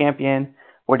Universal Champion.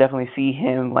 We'll definitely see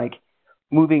him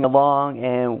moving along,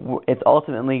 and it's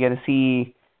ultimately going to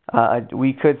see.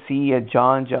 We could see a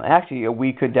Jon Jones. Actually,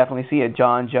 we could definitely see a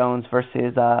Jon Jones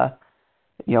versus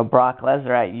Brock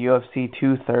Lesnar at UFC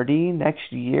 230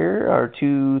 next year or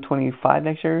 225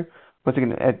 next year. What's it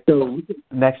gonna So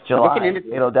next July?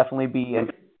 It'll definitely be.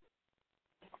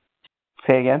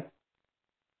 Say again.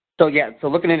 So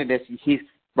looking into this,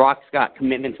 Brock's got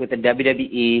commitments with the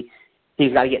WWE.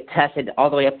 He's got to get tested all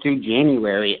the way up through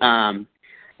January. And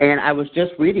I was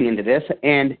just reading into this,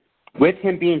 and with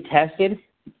him being tested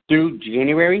through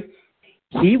January,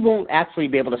 he won't actually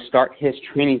be able to start his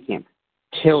training camp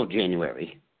till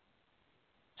January.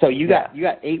 So you got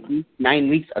 8 weeks, 9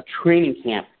 weeks of training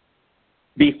camp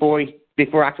before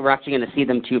we're actually going to see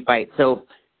them two fight. So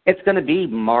it's going to be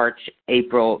March,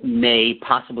 April, May,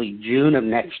 possibly June of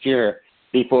next year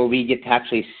before we get to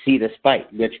actually see this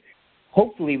fight, which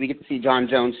hopefully we get to see Jon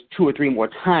Jones 2 or 3 more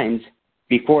times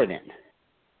before then.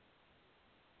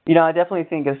 I definitely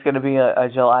think it's going to be a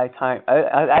July time.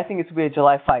 I think it's going to be a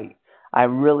July fight. I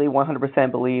really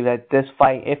 100% believe that this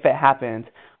fight, if it happens,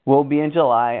 will be in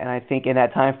July, and I think in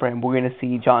that time frame we're going to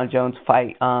see Jon Jones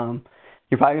fight.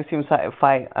 You're probably going to see him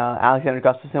fight Alexander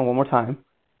Gustafsson one more time.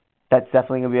 That's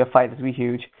definitely going to be a fight that's going to be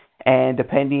huge. And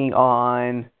depending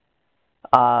on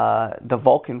the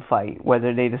Volkan fight,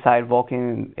 whether they decide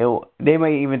they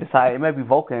may even decide it might be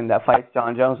Volkan that fights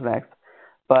Jon Jones next.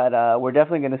 But we're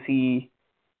definitely going to see,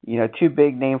 2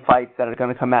 big name fights that are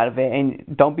going to come out of it.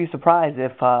 And don't be surprised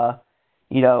if,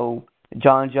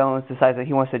 Jon Jones decides that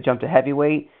he wants to jump to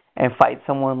heavyweight and fight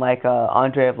someone like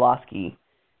Andrei Arlovski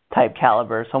type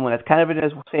caliber, someone that's kind of in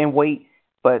his same weight,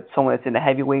 but someone that's in the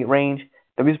heavyweight range.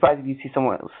 Don't be surprised if you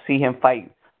see him fight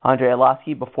Andrei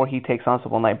Arlovski before he takes on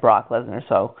someone like Brock Lesnar.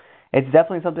 So it's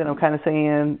definitely something I'm kind of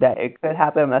saying that it could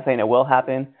happen. I'm not saying it will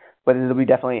happen, but it'll be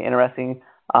definitely interesting.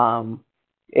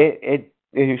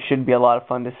 It should be a lot of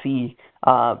fun to see.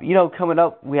 Coming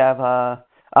up, we have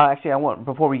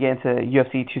before we get into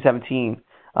UFC 217,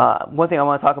 one thing I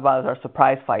want to talk about is our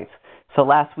surprise fights. So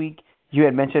last week, you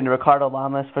had mentioned the Ricardo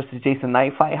Lamas versus Jason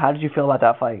Knight fight. How did you feel about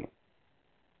that fight?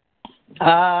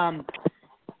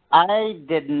 I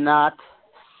did not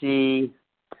see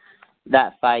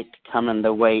that fight coming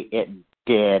the way it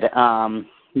did.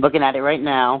 Looking at it right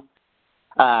now,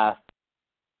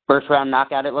 first round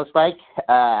knockout it looks like.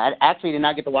 I actually did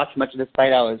not get to watch much of this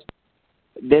fight. I was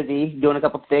busy doing a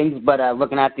couple of things, but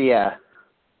looking at the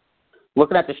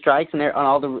strikes and on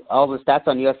all the stats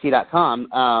on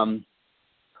UFC.com,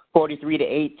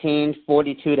 43-18,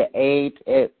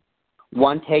 42-8,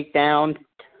 1 takedown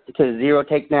to 0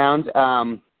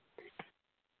 takedowns.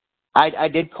 I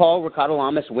did call Ricardo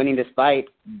Lamas winning this fight,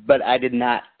 but I did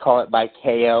not call it by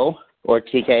KO or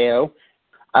TKO.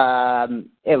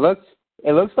 It looks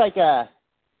like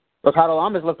Ricardo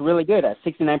Lamas looked really good at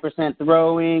 69%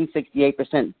 throwing,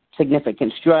 68%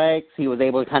 significant strikes. He was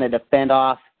able to kind of defend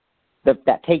off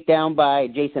that takedown by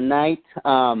Jason Knight.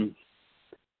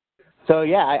 So,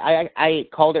 yeah, I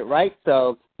called it right.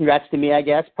 So, congrats to me, I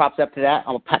guess. Props up to that.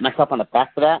 I'll pat myself on the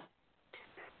back for that.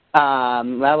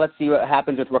 Well, let's see what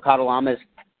happens with Ricardo Lamas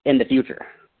in the future.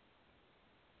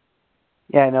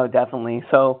 Yeah, no, definitely.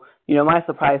 So, my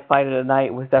surprise fight of the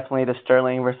night was definitely the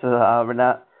Sterling versus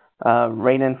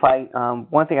Renan fight.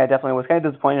 One thing I definitely was kind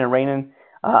of disappointed in Renan.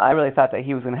 I really thought that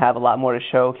he was going to have a lot more to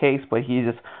showcase, but he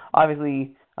just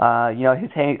obviously,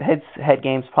 his head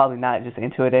game's probably not just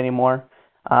into it anymore.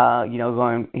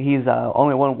 He's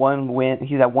only one win.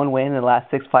 He's at 1 win in the last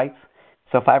 6 fights.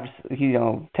 So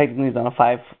technically he's on a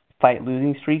 5-fight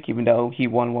losing streak, even though he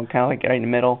won one kind of like right in the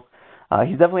middle.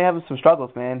 He's definitely having some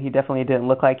struggles, man. He definitely didn't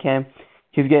look like him.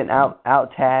 He was getting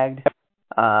out tagged.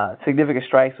 Significant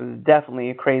strikes was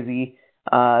definitely crazy.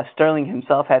 Sterling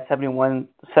himself had 71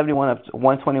 of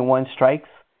 121 strikes,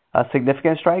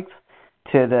 significant strikes,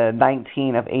 to the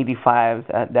 19 of 85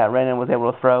 that Renan was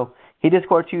able to throw. He did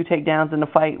score 2 takedowns in the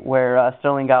fight where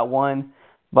Sterling got 1,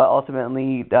 but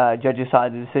ultimately judges saw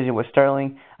the decision with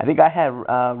Sterling. I think I had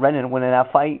Renan winning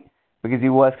that fight because he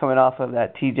was coming off of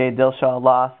that T.J. Dillashaw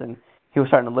loss, and he was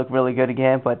starting to look really good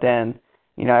again, but then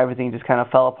everything just kind of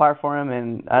fell apart for him,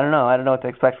 and I don't know what to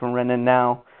expect from Renan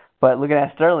now. But looking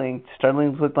at Sterling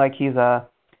looked like he's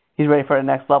ready for the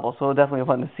next level, so it'll definitely be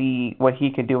fun to see what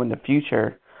he can do in the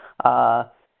future.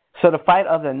 So the fight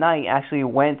of the night actually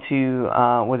went to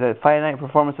the fight of the night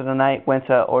performance of the night went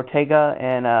to Ortega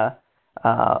and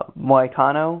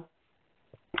Moicano.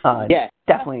 Yeah,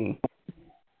 definitely.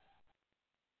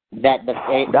 That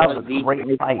was a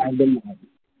great fight.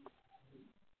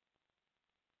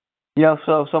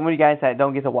 So some of you guys that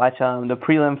don't get to watch the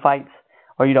prelim fights,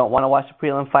 or you don't want to watch the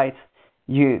prelim fights,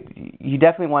 you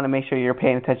definitely want to make sure you're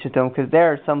paying attention to them, because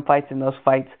there are some fights in those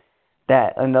fight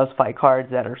cards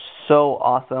that are so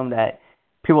awesome that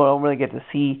people don't really get to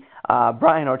see.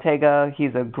 Brian Ortega,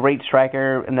 he's a great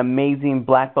striker, an amazing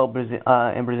black belt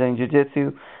in Brazilian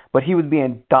Jiu-Jitsu, but he was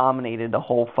being dominated the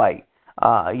whole fight.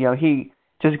 He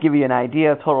just to give you an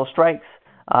idea of total strikes.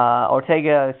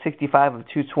 Ortega 65 of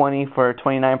 220 for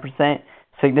 29%.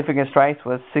 Significant strikes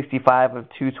was 65 of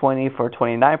 220 for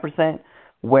 29%.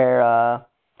 Where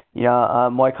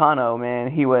Moicano,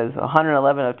 man, he was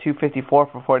 111 of 254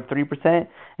 for 43%,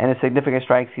 and his significant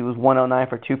strikes, he was 109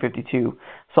 for 252.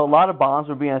 So a lot of bombs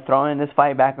were being thrown in this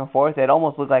fight back and forth. It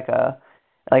almost looked like a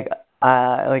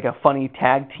funny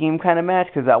tag team kind of match,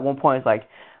 because at one point it's like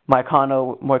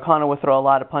Moicano would throw a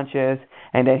lot of punches,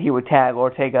 and then he would tag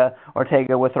Ortega.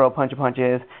 Ortega would throw a bunch of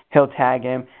punches, he'll tag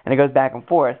him, and it goes back and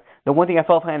forth. The one thing I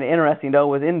felt kind of interesting, though,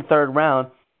 was in the third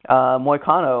round,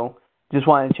 Moicano just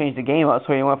wanted to change the game up,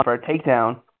 so he went for a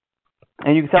takedown.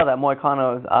 And you can tell that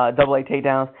Moicano's double-A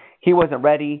takedowns, he wasn't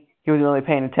ready. He wasn't really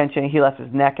paying attention. He left his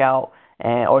neck out,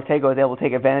 and Ortega was able to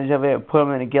take advantage of it, put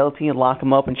him in a guillotine, lock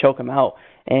him up, and choke him out.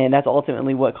 And that's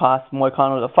ultimately what cost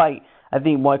Moicano the fight. I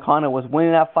think Moicano was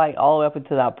winning that fight all the way up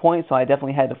until that point, so I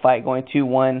definitely had the fight going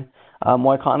 2-1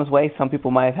 Moicano's way. Some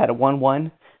people might have had a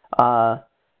 1-1.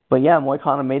 But yeah,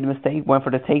 Moicano made the mistake, went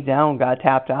for the takedown, got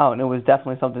tapped out, and it was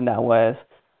definitely something that was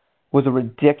a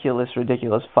ridiculous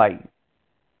fight.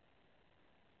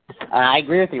 I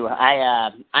agree with you.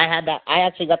 I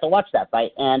actually got to watch that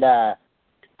fight, and I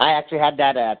actually had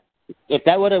that. If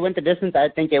that would have went the distance, I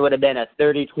think it would have been a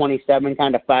 30-27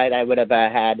 kind of fight. I would have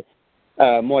had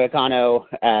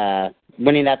Moicano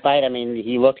winning that fight. I mean,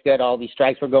 he looked good. All these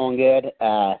strikes were going good,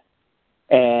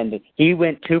 and he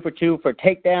went 2 for 2 for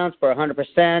takedowns for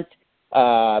 100%.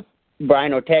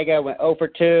 Brian Ortega went 0 for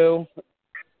 2.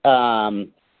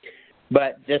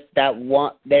 But just that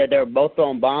one, they're both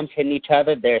throwing bombs, hitting each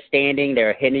other. They're standing,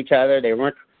 they're hitting each other.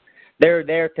 They're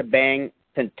there to bang,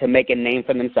 to make a name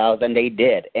for themselves, and they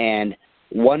did. And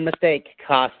one mistake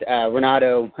cost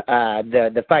Renato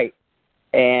the fight.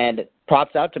 And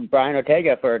props out to Brian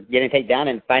Ortega for getting taken down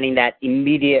and finding that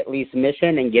immediately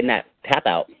submission and getting that tap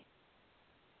out.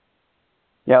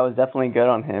 Yeah, it was definitely good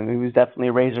on him. He was definitely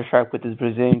razor sharp with his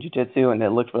Brazilian Jiu-Jitsu, and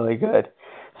it looked really good.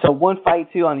 So one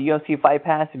fight, too, on the UFC Fight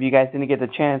Pass, if you guys didn't get the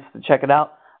chance to check it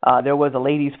out, there was a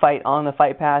ladies' fight on the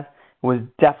Fight Pass. It was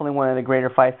definitely one of the greater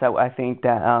fights that I think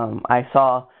that I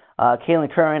saw.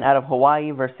 Kailin Curran out of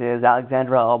Hawaii versus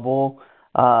Alexandra Albul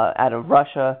out of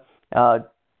Russia.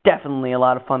 Definitely a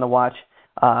lot of fun to watch.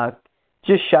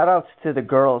 Just shout-outs to the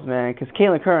girls, man, because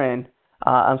Kailin Curran,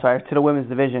 to the women's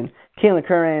division. Kailin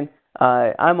Curran,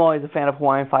 I'm always a fan of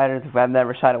Hawaiian fighters. I've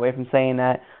never shied away from saying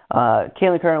that.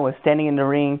 Kailin Curran was standing in the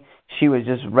ring. She was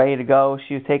just ready to go.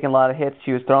 She was taking a lot of hits.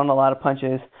 She was throwing a lot of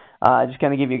punches. Just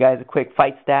going to give you guys a quick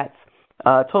fight stats.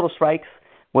 Total strikes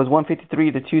was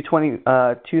 153 to 220,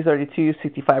 232,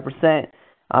 65%.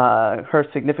 Her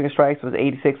significant strikes was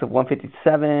 86 of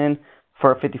 157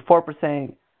 for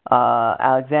 54%.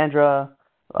 Alexandra,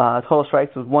 total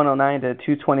strikes was 109 to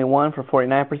 221 for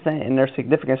 49%, and their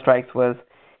significant strikes was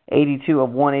 82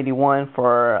 of 181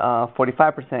 for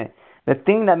 45%. The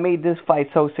thing that made this fight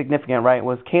so significant, right,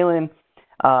 was Kailin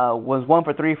was 1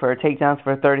 for 3 for her takedowns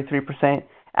for 33%.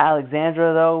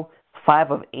 Alexandra, though,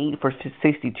 5 of 8 for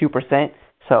 62%.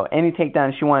 So any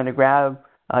takedown she wanted to grab,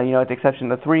 with the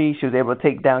exception of 3, she was able to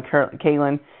take down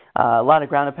Kailin. A lot of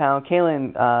ground and pound.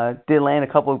 Kailin did land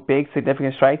a couple of big,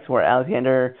 significant strikes where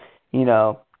Alexander,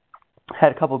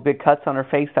 had a couple of big cuts on her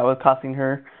face that was costing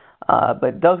her.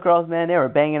 But those girls, man, they were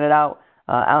banging it out.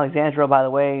 Alexandra, by the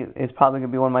way, is probably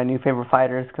going to be one of my new favorite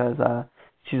fighters because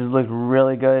she just looked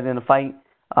really good in the fight.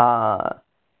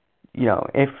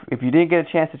 If you didn't get a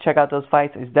chance to check out those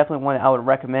fights, it's definitely one I would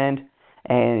recommend,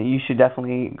 and you should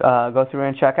definitely go through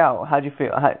and check out. How'd you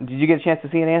feel? Did you get a chance to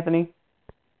see it, Anthony?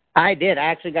 I did. I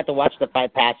actually got to watch the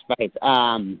Fight Pass fights.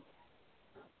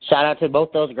 Shout out to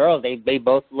both those girls. They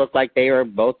both looked like they were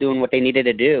both doing what they needed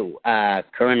to do.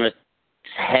 Curran was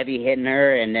heavy hitting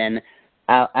her, and then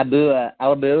Albu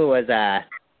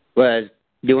was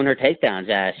doing her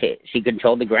takedowns. She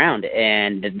controlled the ground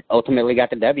and ultimately got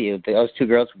the W. Those two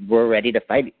girls were ready to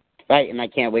fight, and I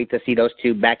can't wait to see those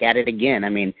two back at it again. I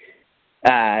mean,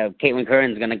 Kailin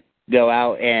Curran's gonna go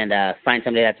out and find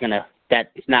somebody that's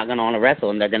not gonna want to wrestle,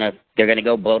 and they're gonna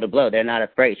go blow to blow. They're not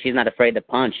afraid. She's not afraid to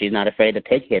punch. She's not afraid to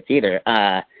take hits either.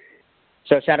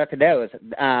 So shout out to those.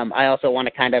 I also want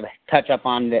to kind of touch up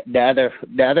on the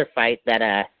other fight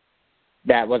that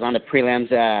was on the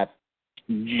prelims.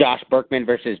 Josh Berkman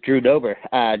versus Drew Dober.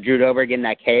 Drew Dober getting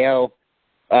that KO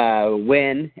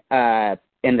win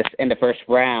in the first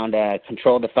round,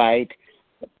 controlled the fight.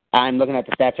 I'm looking at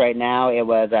the stats right now. It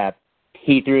was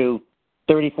he threw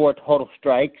 34 total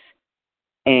strikes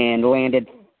and landed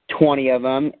 20 of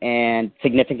them, and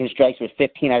significant strikes was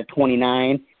 15 out of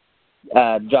 29.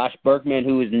 Josh Berkman,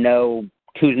 who's no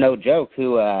joke,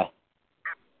 who's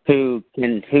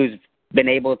been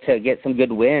able to get some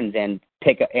good wins and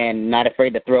not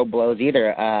afraid to throw blows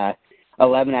either.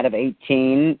 11 out of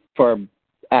 18 for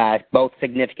both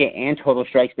significant and total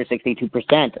strikes for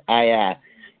 62%.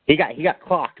 He got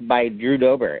clocked by Drew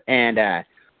Dober, and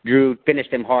Drew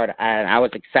finished him hard. I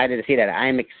was excited to see that. I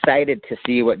am excited to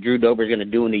see what Drew Dober is going to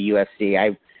do in the UFC.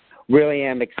 I really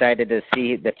am excited to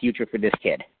see the future for this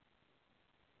kid.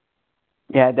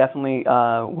 Yeah, definitely.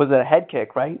 Was it a head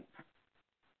kick, right?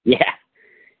 Yeah.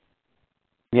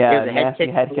 Yeah, it was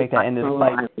a head kick that ended the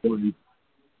fight.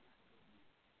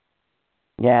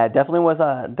 Yeah, definitely was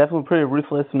definitely pretty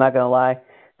ruthless. I'm not gonna lie.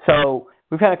 So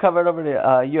we've kind of covered over the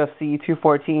UFC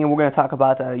 214. We're gonna talk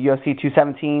about UFC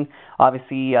 217.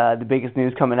 Obviously, the biggest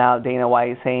news coming out: Dana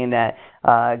White saying that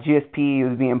GSP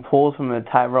was being pulled from the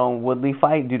Tyrone Woodley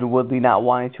fight due to Woodley not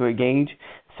wanting to engage.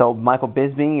 So Michael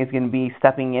Bisping is going to be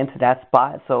stepping into that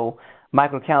spot. So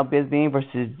Michael Count Bisping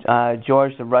versus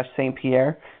George the Rush St.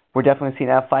 Pierre. We're definitely seeing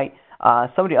that fight.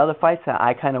 Some of the other fights that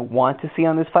I kind of want to see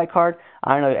on this fight card,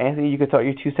 I don't know, Anthony, you could throw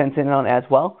your 2 cents in on as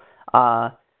well.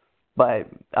 But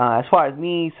as far as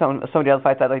me, some of the other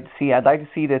fights I'd like to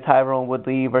see the Tyrone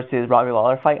Woodley versus Robbie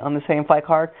Lawler fight on the same fight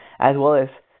card, as well as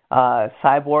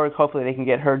Cyborg. Hopefully they can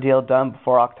get her deal done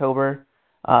before October.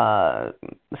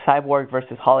 Cyborg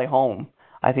versus Holly Holm.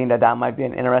 I think that might be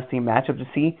an interesting matchup to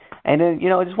see. And then,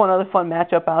 just one other fun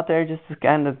matchup out there, just to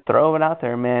kind of throw it out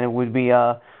there, man, it would be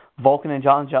Volkan and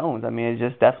John Jones. I mean, it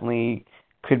just definitely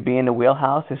could be in the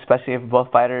wheelhouse, especially if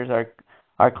both fighters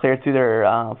are cleared through their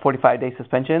 45-day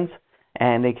suspensions,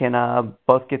 and they can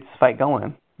both get this fight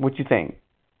going. What you think?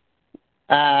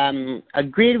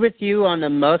 Agreed with you on the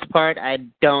most part. I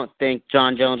don't think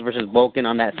John Jones versus Volkan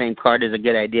on that same card is a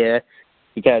good idea,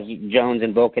 because Jones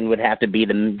and Volkan would have to be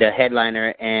the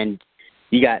headliner, and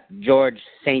you got George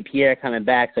St. Pierre coming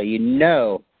back, so he's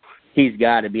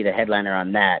got to be the headliner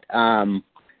on that.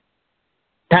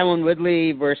 Tyrone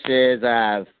Woodley versus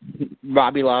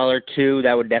Robbie Lawler too.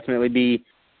 That would definitely be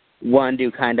one to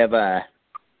kind of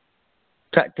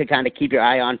keep your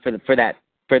eye on for that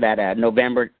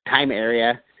November time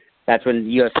area. That's when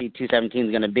UFC 217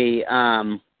 is going to be.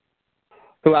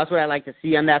 Who else would I like to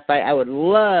see on that fight? I would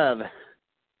love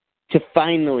to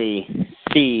finally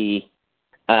see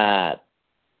that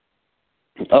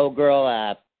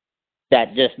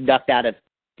just ducked out of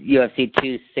UFC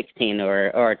 216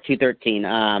 or 213,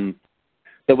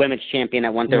 the women's champion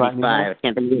at 135. I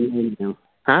can't think of the name now.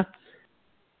 Huh?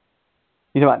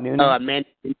 You know about Nunes?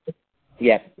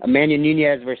 Amanda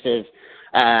Nunes versus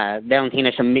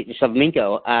Valentina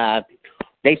Shevchenko.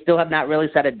 They still have not really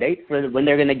set a date for when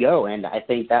they're going to go, and I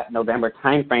think that November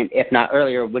time frame, if not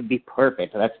earlier, would be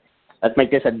perfect. Let's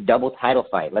make this a double title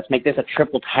fight. Let's make this a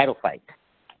triple title fight.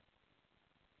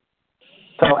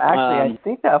 So actually, I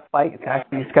think that fight is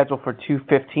actually scheduled for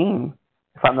 215,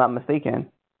 if I'm not mistaken.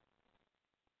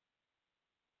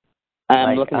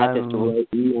 I'm looking at this right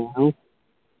now.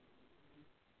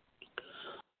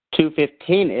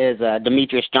 215 is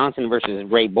Demetrius Johnson versus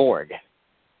Ray Borg.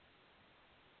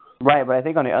 Right, but I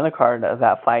think on the other card of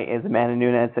that fight is Amanda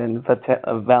Nunes and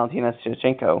Valentina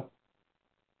Shevchenko.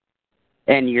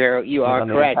 And you are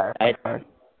correct.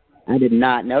 I did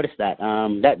not notice that.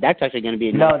 That's actually going to be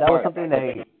a that was something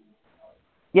that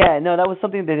was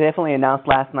something they definitely announced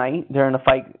last night during the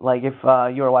fight. Like if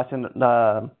you were watching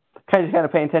the kind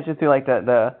of paying attention to like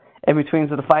the in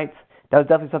betweens of the fights, that was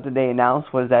definitely something they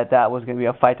announced, was that was going to be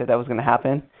a fight that was going to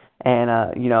happen. And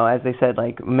as they said,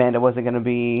 like Amanda wasn't going to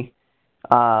be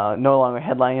no longer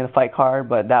headlining the fight card,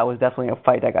 but that was definitely a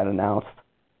fight that got announced.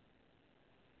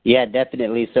 Yeah,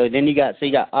 definitely. So then you got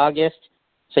August.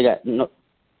 So you got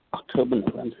October,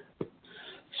 November.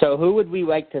 So who would we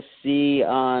like to see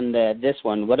on this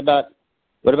one? What about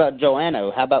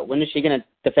Joanna? How about when is she going to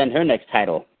defend her next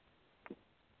title?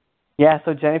 Yeah,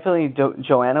 so definitely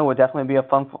Joanna would definitely be a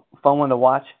fun one to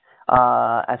watch.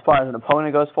 As far as an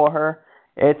opponent goes for her,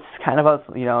 it's kind of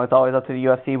it's always up to the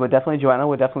UFC, but definitely Joanna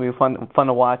would definitely be fun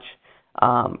to watch.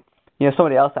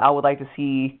 Somebody else I would like to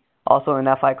see also in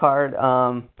that fight card.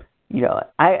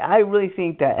 I really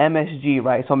think that MSG,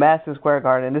 right? So Madison Square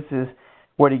Garden, this is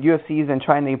where the UFC has been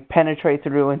trying to penetrate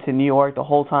through into New York the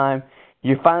whole time.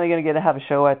 You're finally going to get to have a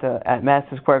show at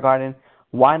Madison Square Garden.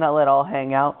 Why not let all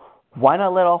hang out? Why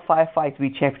not let all 5 fights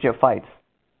be championship fights?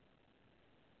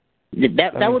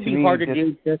 That would be hard to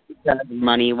do just because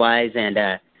money wise and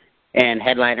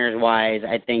headliners wise.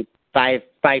 I think five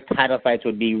title fights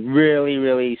would be really,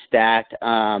 really stacked.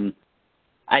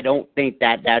 I don't think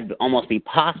that that'd almost be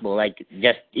possible. Like,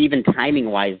 just even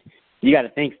timing-wise, you got to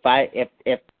think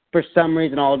if for some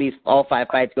reason all 5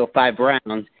 fights go 5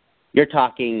 rounds, you're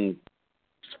talking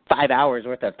 5 hours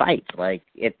worth of fights. Like,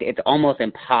 it's almost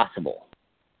impossible.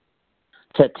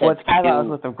 Well, it's 5 hours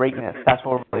worth of greatness. That's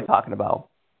what we're really talking about.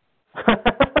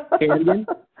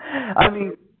 I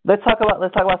mean, let's talk about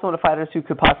some of the fighters who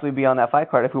could possibly be on that fight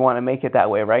card if we want to make it that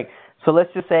way, right? So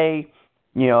let's just say,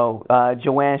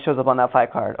 Joanne shows up on that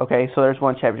fight card. Okay, so there's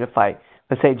one championship fight.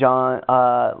 Let's say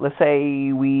let's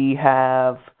say we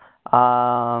have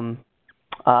Max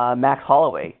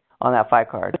Holloway on that fight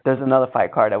card. There's another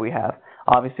fight card that we have.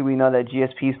 Obviously, we know that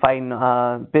GSP is fighting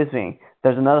Bisping.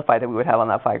 There's another fight that we would have on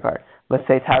that fight card. Let's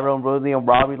say Tyrone Woodley and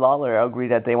Robbie Lawler agree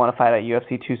that they want to fight at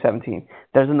UFC 217.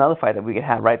 There's another fight that we could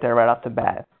have right there, right off the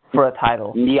bat, for a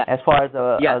title. Yeah. As far as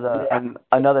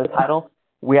another title,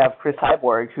 we have Chris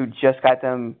Cyborg, who just got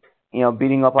them,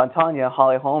 beating up on Tanya,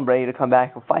 Holly Holm, ready to come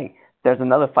back and fight. There's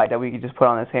another fight that we could just put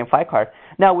on the same fight card.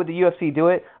 Now, would the UFC do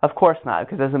it? Of course not,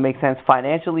 because it doesn't make sense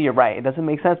financially. You're right. It doesn't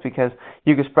make sense because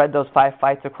you could spread those 5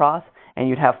 fights across, and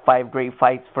you'd have 5 great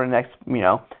fights for the next, 3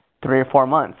 or 4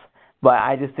 months. But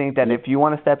I just think that if you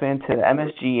want to step into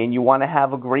MSG and you want to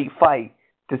have a great fight,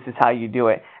 this is how you do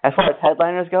it. As far as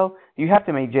headliners go, you have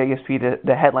to make JSP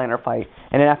the headliner fight.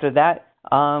 And then after that,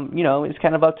 it's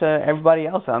kind of up to everybody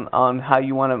else on how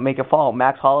you want to make it fall.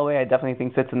 Max Holloway, I definitely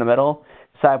think sits in the middle.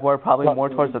 Cyborg probably more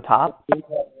towards the top.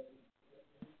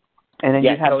 And then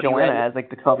you'd have Joanna as like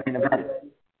the co-main event.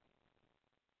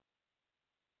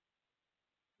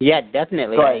 Yeah,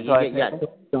 definitely.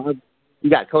 You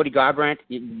got Cody Garbrandt.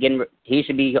 He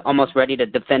should be almost ready to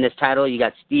defend his title. You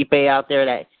got Stipe out there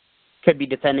that could be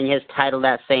defending his title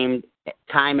that same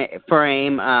time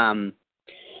frame.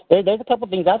 There's a couple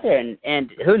things out there,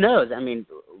 and who knows? I mean,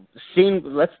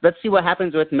 let's see what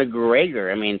happens with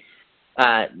McGregor. I mean,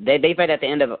 they fight at the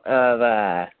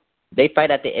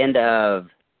end of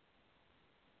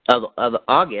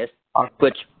August,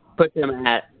 which puts him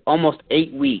at almost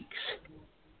 8 weeks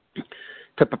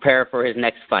to prepare for his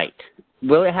next fight.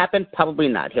 Will it happen? Probably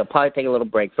not. He'll probably take a little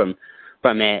break from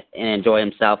it and enjoy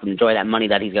himself and enjoy that money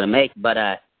that he's going to make. But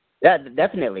yeah,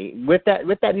 definitely with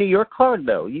that New York card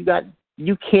though, you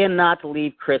cannot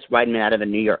leave Chris Weidman out of the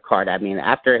New York card. I mean,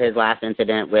 after his last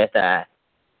incident with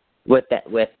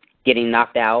getting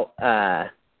knocked out, I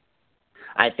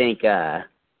think,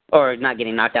 or not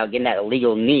getting knocked out, getting that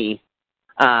illegal knee.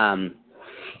 I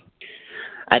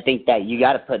think that you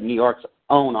got to put New York's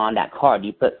own on that card.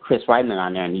 You put Chris Weidman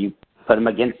on there, and you put him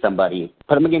against somebody.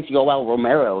 Put him against Yoel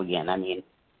Romero again. I mean,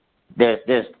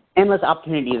 there's endless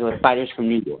opportunities with fighters from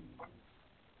New York.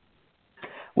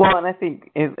 Well, and I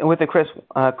think with the Chris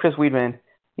Weidman,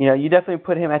 you definitely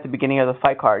put him at the beginning of the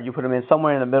fight card. You put him in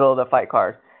somewhere in the middle of the fight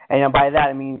card. And by that,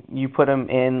 I mean you put him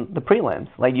in the prelims.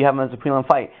 Like, you have him as a prelim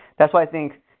fight. That's why I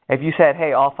think if you said,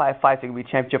 hey, all 5 fights are going to be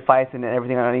championship fights and then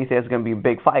everything underneath it is going to be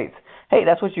big fights, hey,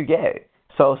 that's what you get.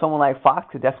 So someone like Fox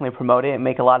could definitely promote it and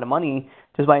make a lot of money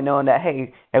just by knowing that,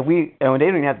 hey, and they don't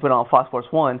even have to put it on Fox Sports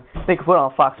 1, they could put it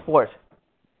on Fox Sports.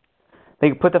 They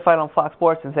could put the fight on Fox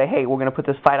Sports and say, hey, we're going to put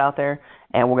this fight out there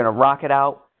and we're going to rock it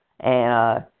out.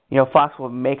 And, Fox will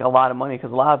make a lot of money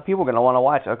because a lot of people are going to want to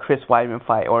watch a Chris Weidman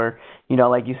fight or,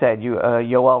 like you said,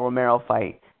 Yoel Romero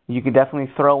fight. You could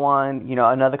definitely throw on,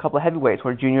 another couple of heavyweights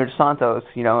where Junior Dos Santos,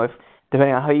 if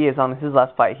depending on how he is on his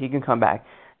last fight, he can come back.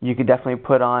 You could definitely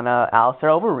put on Alistair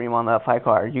Overeem on the fight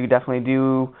card. You could definitely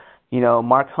do,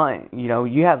 Mark Hunt.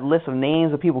 You have lists of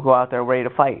names of people who are out there ready to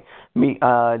fight. Depending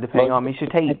on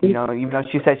Miesha Tate, even though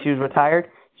she said she was retired,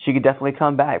 she could definitely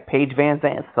come back. Paige Van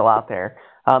Zandt's still out there.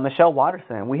 Michelle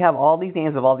Watterson. We have all these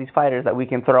names of all these fighters that we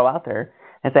can throw out there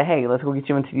and say, hey, let's go get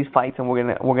you into these fights and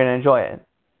we're gonna enjoy it.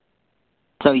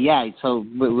 So yeah, so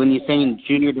when you're saying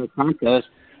Junior Dos Santos,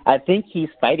 I think he's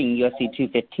fighting UFC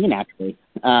 215 actually.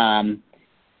 I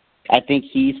think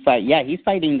he's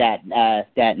fighting that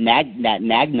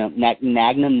Nagnum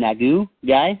Nagu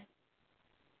guy.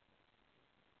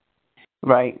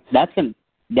 Right.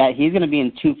 He's gonna be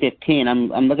in 215.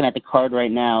 I'm looking at the card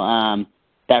right now.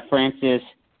 That Francis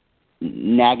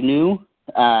Nagnu,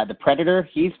 the Predator,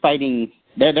 he's fighting.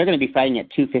 They're going to be fighting at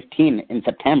 215 in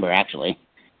September, actually.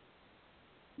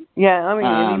 Yeah, I mean,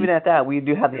 and even at that, we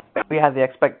have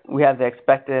the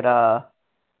expected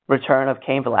return of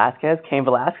Cain Velasquez. Cain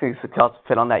Velasquez could also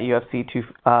fit on that UFC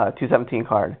 217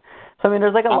 card. So I mean,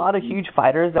 there's like a lot of huge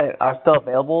fighters that are still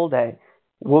available that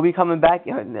will be coming back.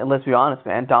 And let's be honest,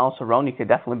 man, Donald Cerrone could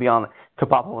definitely could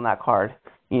pop up on that card.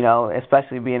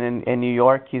 Especially being in New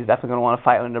York, he's definitely going to want to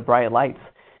fight under bright lights.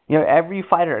 Every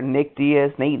fighter, Nick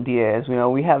Diaz, Nate Diaz,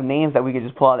 we have names that we could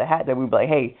just pull out of the hat that we'd be like,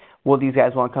 hey, will these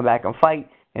guys want to come back and fight?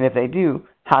 And if they do,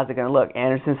 how's it going to look?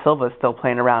 Anderson Silva is still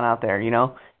playing around out there.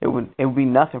 It would be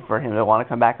nothing for him to want to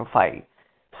come back and fight.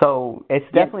 So it's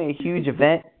definitely a huge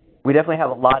event. We definitely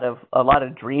have a lot of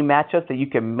dream matchups that you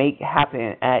can make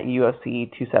happen at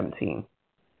UFC 217.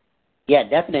 Yeah,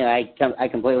 definitely. I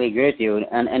completely agree with you.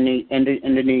 And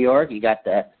in New York, you got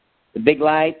the big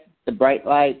lights, the bright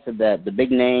lights, the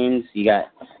big names. You got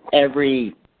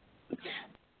every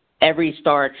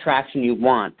star attraction you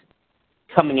want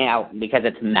coming out because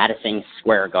it's Madison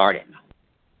Square Garden.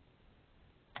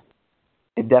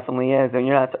 It definitely is, and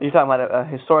you're talking about a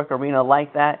historic arena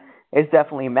like that. It's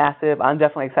definitely massive. I'm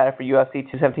definitely excited for UFC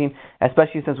 217,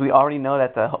 especially since we already know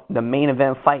that the main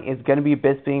event fight is going to be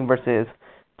Bisping versus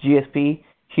GSP.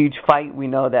 Huge fight. We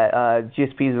know that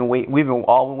GSP's been waiting. We've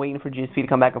all been waiting for GSP to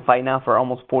come back and fight now for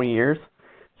almost 4 years.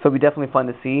 So it'll be definitely fun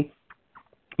to see.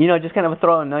 Just kind of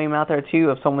throw a name out there too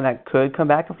of someone that could come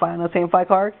back and fight on the same fight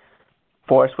card.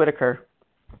 Forrest Whitaker.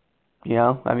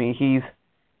 I mean he's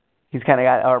kind of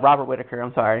got Robert Whitaker.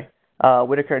 I'm sorry.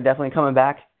 Whitaker definitely coming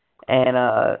back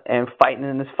and fighting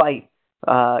in this fight.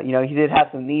 He did have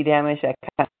some knee damage that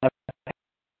kind of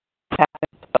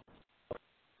happened,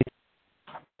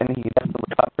 and he definitely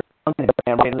recovered from it.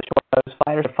 And right in the short notice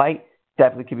fighter to fight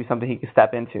definitely could be something he could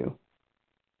step into.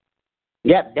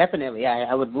 Yeah, definitely.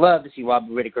 I would love to see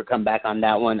Robert Whitaker come back on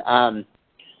that one.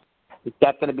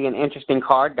 That's going to be an interesting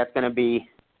card. That's going to be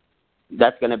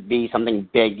something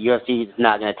big. The UFC is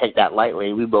not going to take that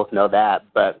lightly. We both know that,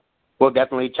 but we'll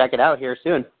definitely check it out here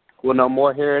soon. We'll know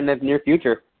more here in the near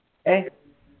future. Hey.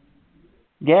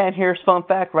 Yeah, and here's a fun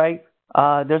fact, right?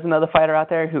 There's another fighter out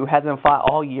there who hasn't fought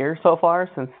all year so far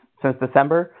since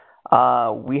December.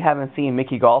 We haven't seen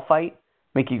Mickey Gall fight.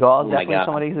 Mickey Gall is definitely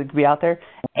somebody who could be out there.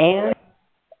 And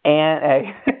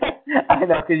hey, I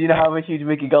know because you know I'm a huge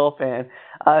Mickey Gall fan.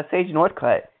 Sage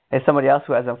Northcutt is somebody else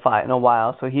who hasn't fought in a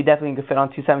while, so he definitely could fit on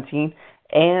 217.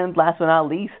 And last but not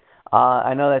least,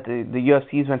 I know that the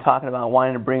UFC's been talking about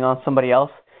wanting to bring on somebody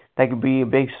else that could be a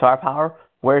big star power.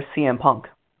 Where's CM Punk?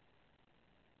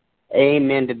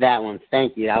 Amen to that one.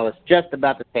 Thank you. I was just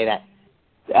about to say that.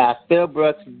 Phil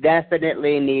Brooks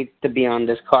definitely needs to be on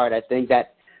this card. I think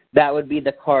that would be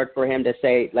the card for him to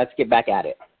say, let's get back at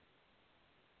it.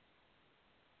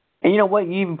 And you know what?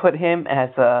 You even put him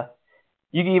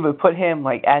you can even put him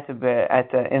like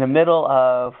in the middle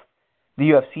of the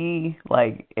UFC,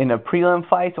 like in the prelim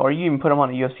fights, or you even put him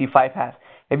on a UFC Fight Pass.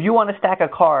 If you want to stack a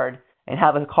card and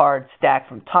have a card stacked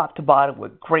from top to bottom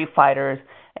with great fighters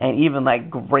and even like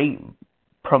great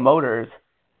promoters,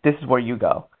 this is where you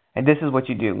go. And this is what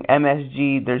you do.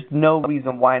 MSG, there's no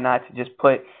reason why not to just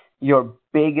put your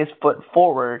biggest foot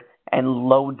forward and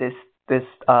load this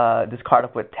card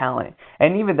up with talent.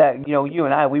 And even that, you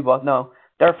and I, we both know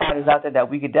there are fighters out there that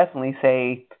we could definitely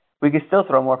say we could still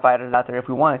throw more fighters out there if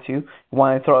we wanted to.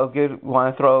 Want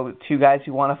to throw two guys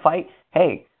who want to fight?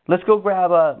 Hey, let's go grab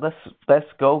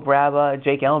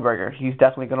Jake Ellenberger. He's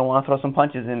definitely going to want to throw some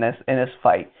punches in this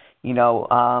fight. We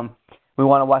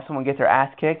want to watch someone get their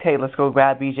ass kicked. Hey, let's go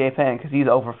grab BJ Penn because he's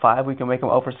over 5. We can make him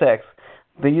over 6.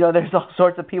 But there's all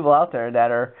sorts of people out there that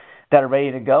are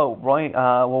ready to go. Roy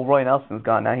Nelson's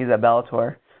gone now. He's at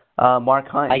Bellator. Mark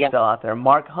Hunt is still out there.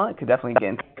 Mark Hunt could definitely get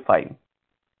into the fight.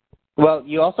 Well,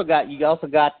 you also got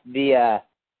the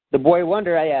boy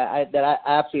wonder that I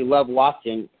absolutely love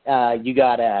watching. You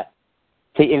got and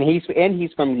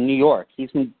he's from New York. He's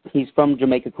from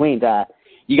Jamaica, Queens.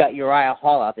 You got Uriah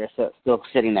Hall out there still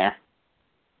sitting there.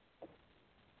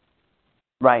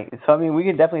 Right. So I mean, we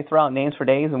can definitely throw out names for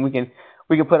days, and we can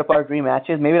put up our dream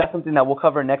matches. Maybe that's something that we'll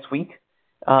cover next week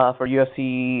for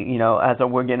UFC. As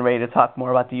we're getting ready to talk more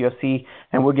about the UFC,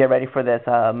 and we'll get ready for this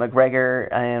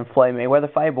McGregor and Floyd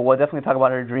Mayweather fight. But we'll definitely talk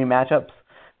about our dream matchups.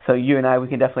 So you and I, we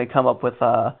can definitely come up with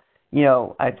 10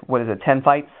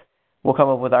 fights? We'll come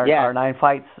up with our 9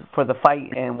 fights for the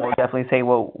fight, and we'll definitely say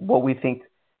what we think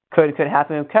could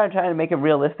happen. Kind of trying to make it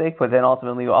realistic, but then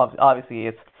ultimately, obviously,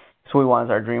 it's what we want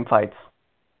as our dream fights.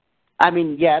 I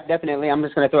mean, yeah, definitely. I'm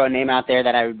just going to throw a name out there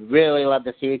that I would really love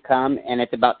to see come, and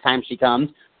it's about time she comes.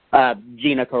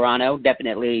 Gina Carano,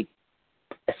 definitely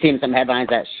seen some headlines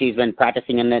that she's been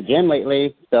practicing in the gym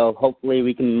lately, so hopefully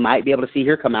we might be able to see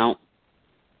her come out.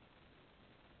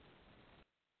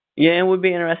 Yeah, it would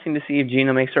be interesting to see if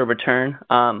Gina makes her return.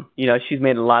 She's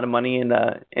made a lot of money in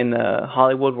the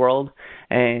Hollywood world,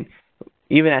 and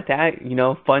even at that,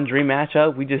 fun dream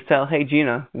matchup, we just tell, hey,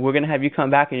 Gina, we're going to have you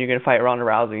come back and you're going to fight Ronda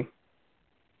Rousey.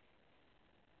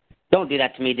 Don't do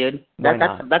that to me, dude.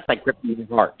 That's like ripping my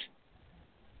heart.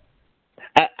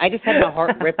 I just had my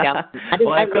heart ripped out.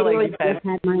 I literally just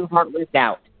had my heart ripped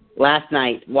out last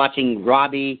night watching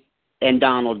Robbie and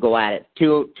Donald go at it.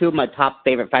 Two of my top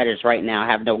favorite fighters right now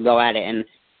have to go at it. And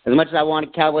as much as I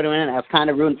wanted Cowboy to win, I was kind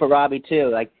of rooting for Robbie too.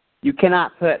 Like, you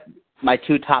cannot put my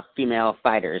two top female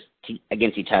fighters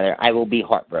against each other. I will be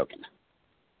heartbroken.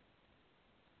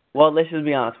 Well, let's just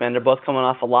be honest, man. They're both coming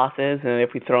off of losses, and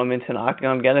if we throw them into an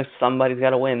octagon together, somebody's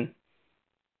got to win.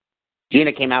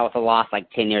 Gina came out with a loss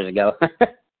like 10 years ago.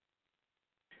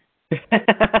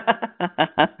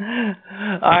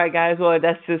 All right, guys. Well,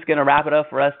 that's just going to wrap it up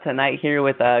for us tonight here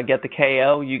with Get the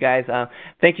KO. You guys,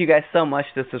 thank you guys so much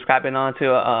for subscribing on to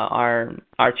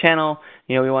our channel.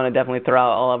 You know, we want to definitely throw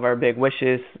out all of our big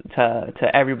wishes to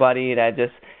everybody that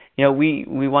just, you know, we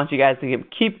want you guys to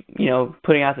keep, you know,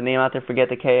 putting out the name out there for Get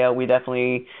the KO. We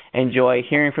definitely enjoy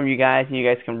hearing from you guys, and you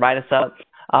guys can write us up.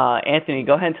 Anthony,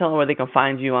 go ahead and tell them where they can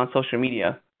find you on social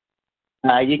media.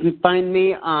 You can find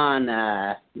me on.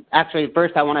 Actually,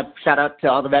 first I want to shout out to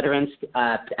all the veterans.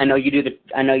 I know you do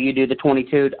the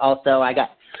 22. Also, I got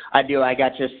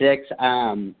your 6.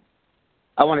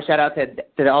 I want to shout out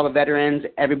to all the veterans,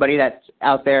 everybody that's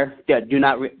out there. Do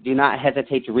not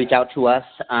hesitate to reach out to us.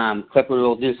 Clipper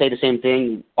will say the same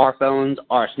thing. Our phones,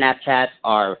 our Snapchat,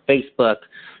 our Facebook,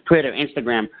 Twitter,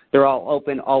 Instagram, they're all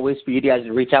open always for you guys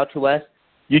to reach out to us.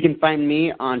 You can find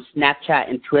me on Snapchat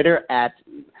and Twitter at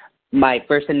my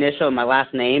first initial and my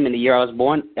last name and the year I was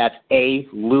born. That's A.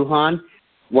 Lujan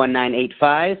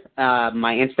 1985.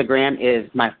 My Instagram is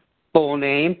my full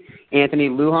name, Anthony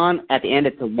Lujan. At the end,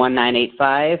 it's a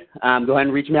 1985. Go ahead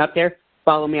and reach me out there.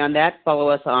 Follow me on that. Follow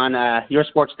us on Your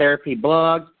Sports Therapy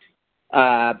blog,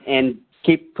 and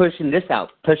keep pushing this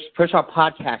out. Push our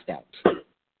podcast out.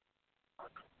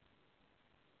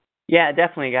 Yeah,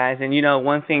 definitely, guys. And, you know,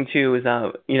 one thing, too, is,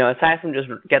 you know, aside from just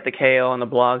Get the KO on the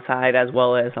blog side as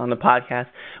well as on the podcast,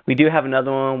 we do have another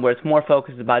one where it's more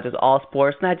focused about just all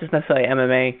sports, not just necessarily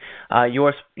MMA.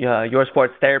 Your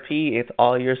Sports Therapy, it's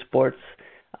all your sports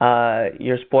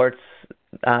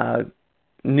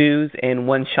news in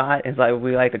one shot, is like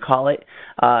we like to call it.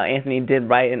 Anthony did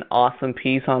write an awesome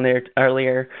piece on there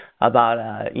earlier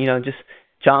about, you know, just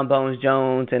John Bones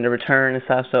Jones and the return and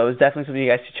stuff, so it's definitely something you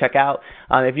guys should check out.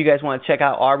 If you guys want to check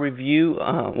out our review,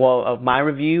 of my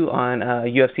review on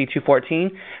UFC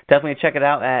 214, definitely check it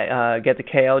out at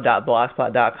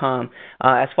gettheko.blogspot.com.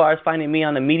 As far as finding me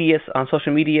on the media, on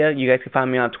social media, you guys can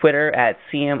find me on Twitter at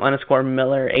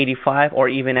CM_Miller85 or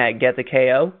even at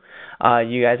gettheko.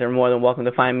 You guys are more than welcome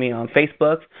to find me on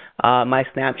Facebook. My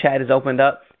Snapchat is opened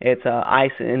up. It's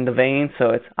Ice in the Vein, so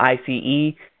it's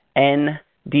ICENDAVEINS.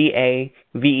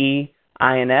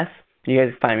 You guys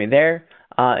can find me there.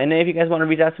 And then if you guys want to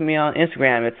reach out to me on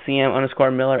Instagram, it's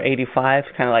CM_Miller85,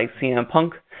 kind of like CM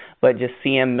Punk, but just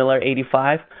CM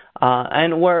Miller85.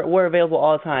 And we're available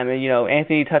all the time. And, you know,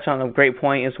 Anthony touched on a great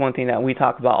point. It's one thing that we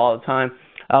talk about all the time.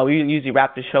 We usually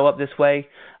wrap the show up this way.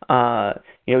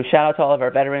 You know, shout out to all of our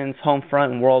veterans, home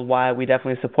front and worldwide. We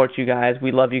definitely support you guys.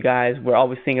 We love you guys. We're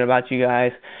always thinking about you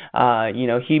guys. You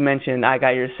know, he mentioned I Got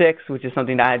Your 6, which is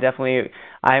something that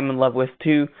I'm in love with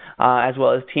too, as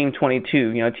well as Team 22.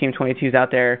 You know, Team 22 is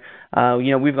out there.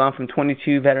 You know, we've gone from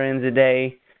 22 veterans a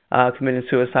day committing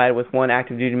suicide with one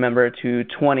active duty member to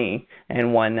 20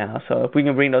 and 1 now. So if we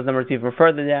can bring those numbers even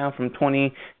further down from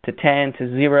 20 to 10 to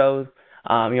 0,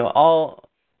 you know,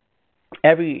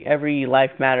 every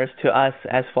life matters to us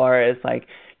as far as like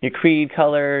your creed,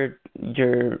 color,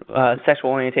 your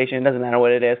sexual orientation. It doesn't matter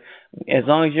what it is. As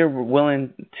long as you're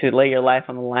willing to lay your life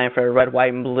on the line for red,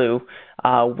 white, and blue,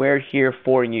 we're here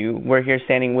for you. We're here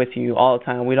standing with you all the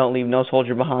time. We don't leave no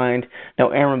soldier behind, no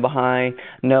airman behind,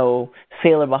 no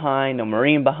sailor behind, no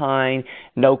Marine behind,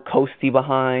 no coastie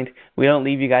behind. We don't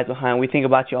leave you guys behind. We think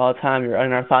about you all the time. You're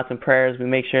in our thoughts and prayers. We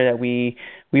make sure that we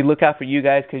look out for you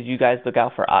guys because you guys look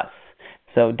out for us.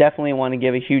 So definitely want to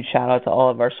give a huge shout out to all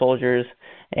of our soldiers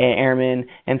and airmen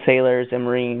and sailors and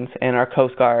Marines and our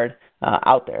Coast Guard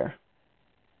out there.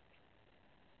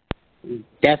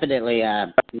 Definitely,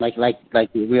 like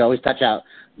we always touch out.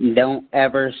 Don't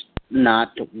ever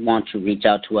not want to reach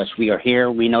out to us. We are here.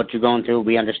 We know what you're going through.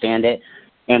 We understand it,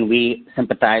 and we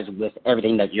sympathize with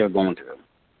everything that you're going through.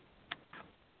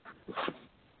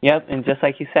 Yep, and just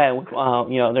like you said,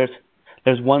 you know,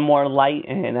 there's one more light,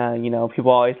 and you know, people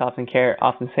always often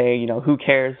say, you know, who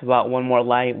cares about one more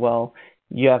light? Well,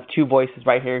 you have two voices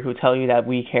right here who tell you that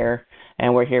we care,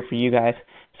 and we're here for you guys.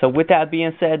 So with that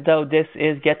being said, though, this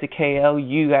is Get the KO.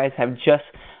 You guys have just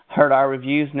heard our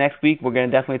reviews. Next week, we're going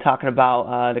to definitely talking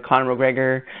about the Conor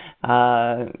McGregor,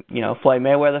 you know, Floyd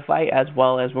Mayweather fight, as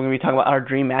well as we're going to be talking about our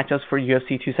dream matchups for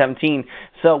UFC 217.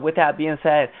 So with that being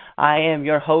said, I am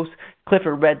your host,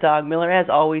 Clifford Red Dog Miller. As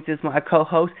always, is my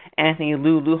co-host, Anthony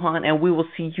Lujan, and we will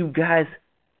see you guys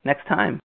next time.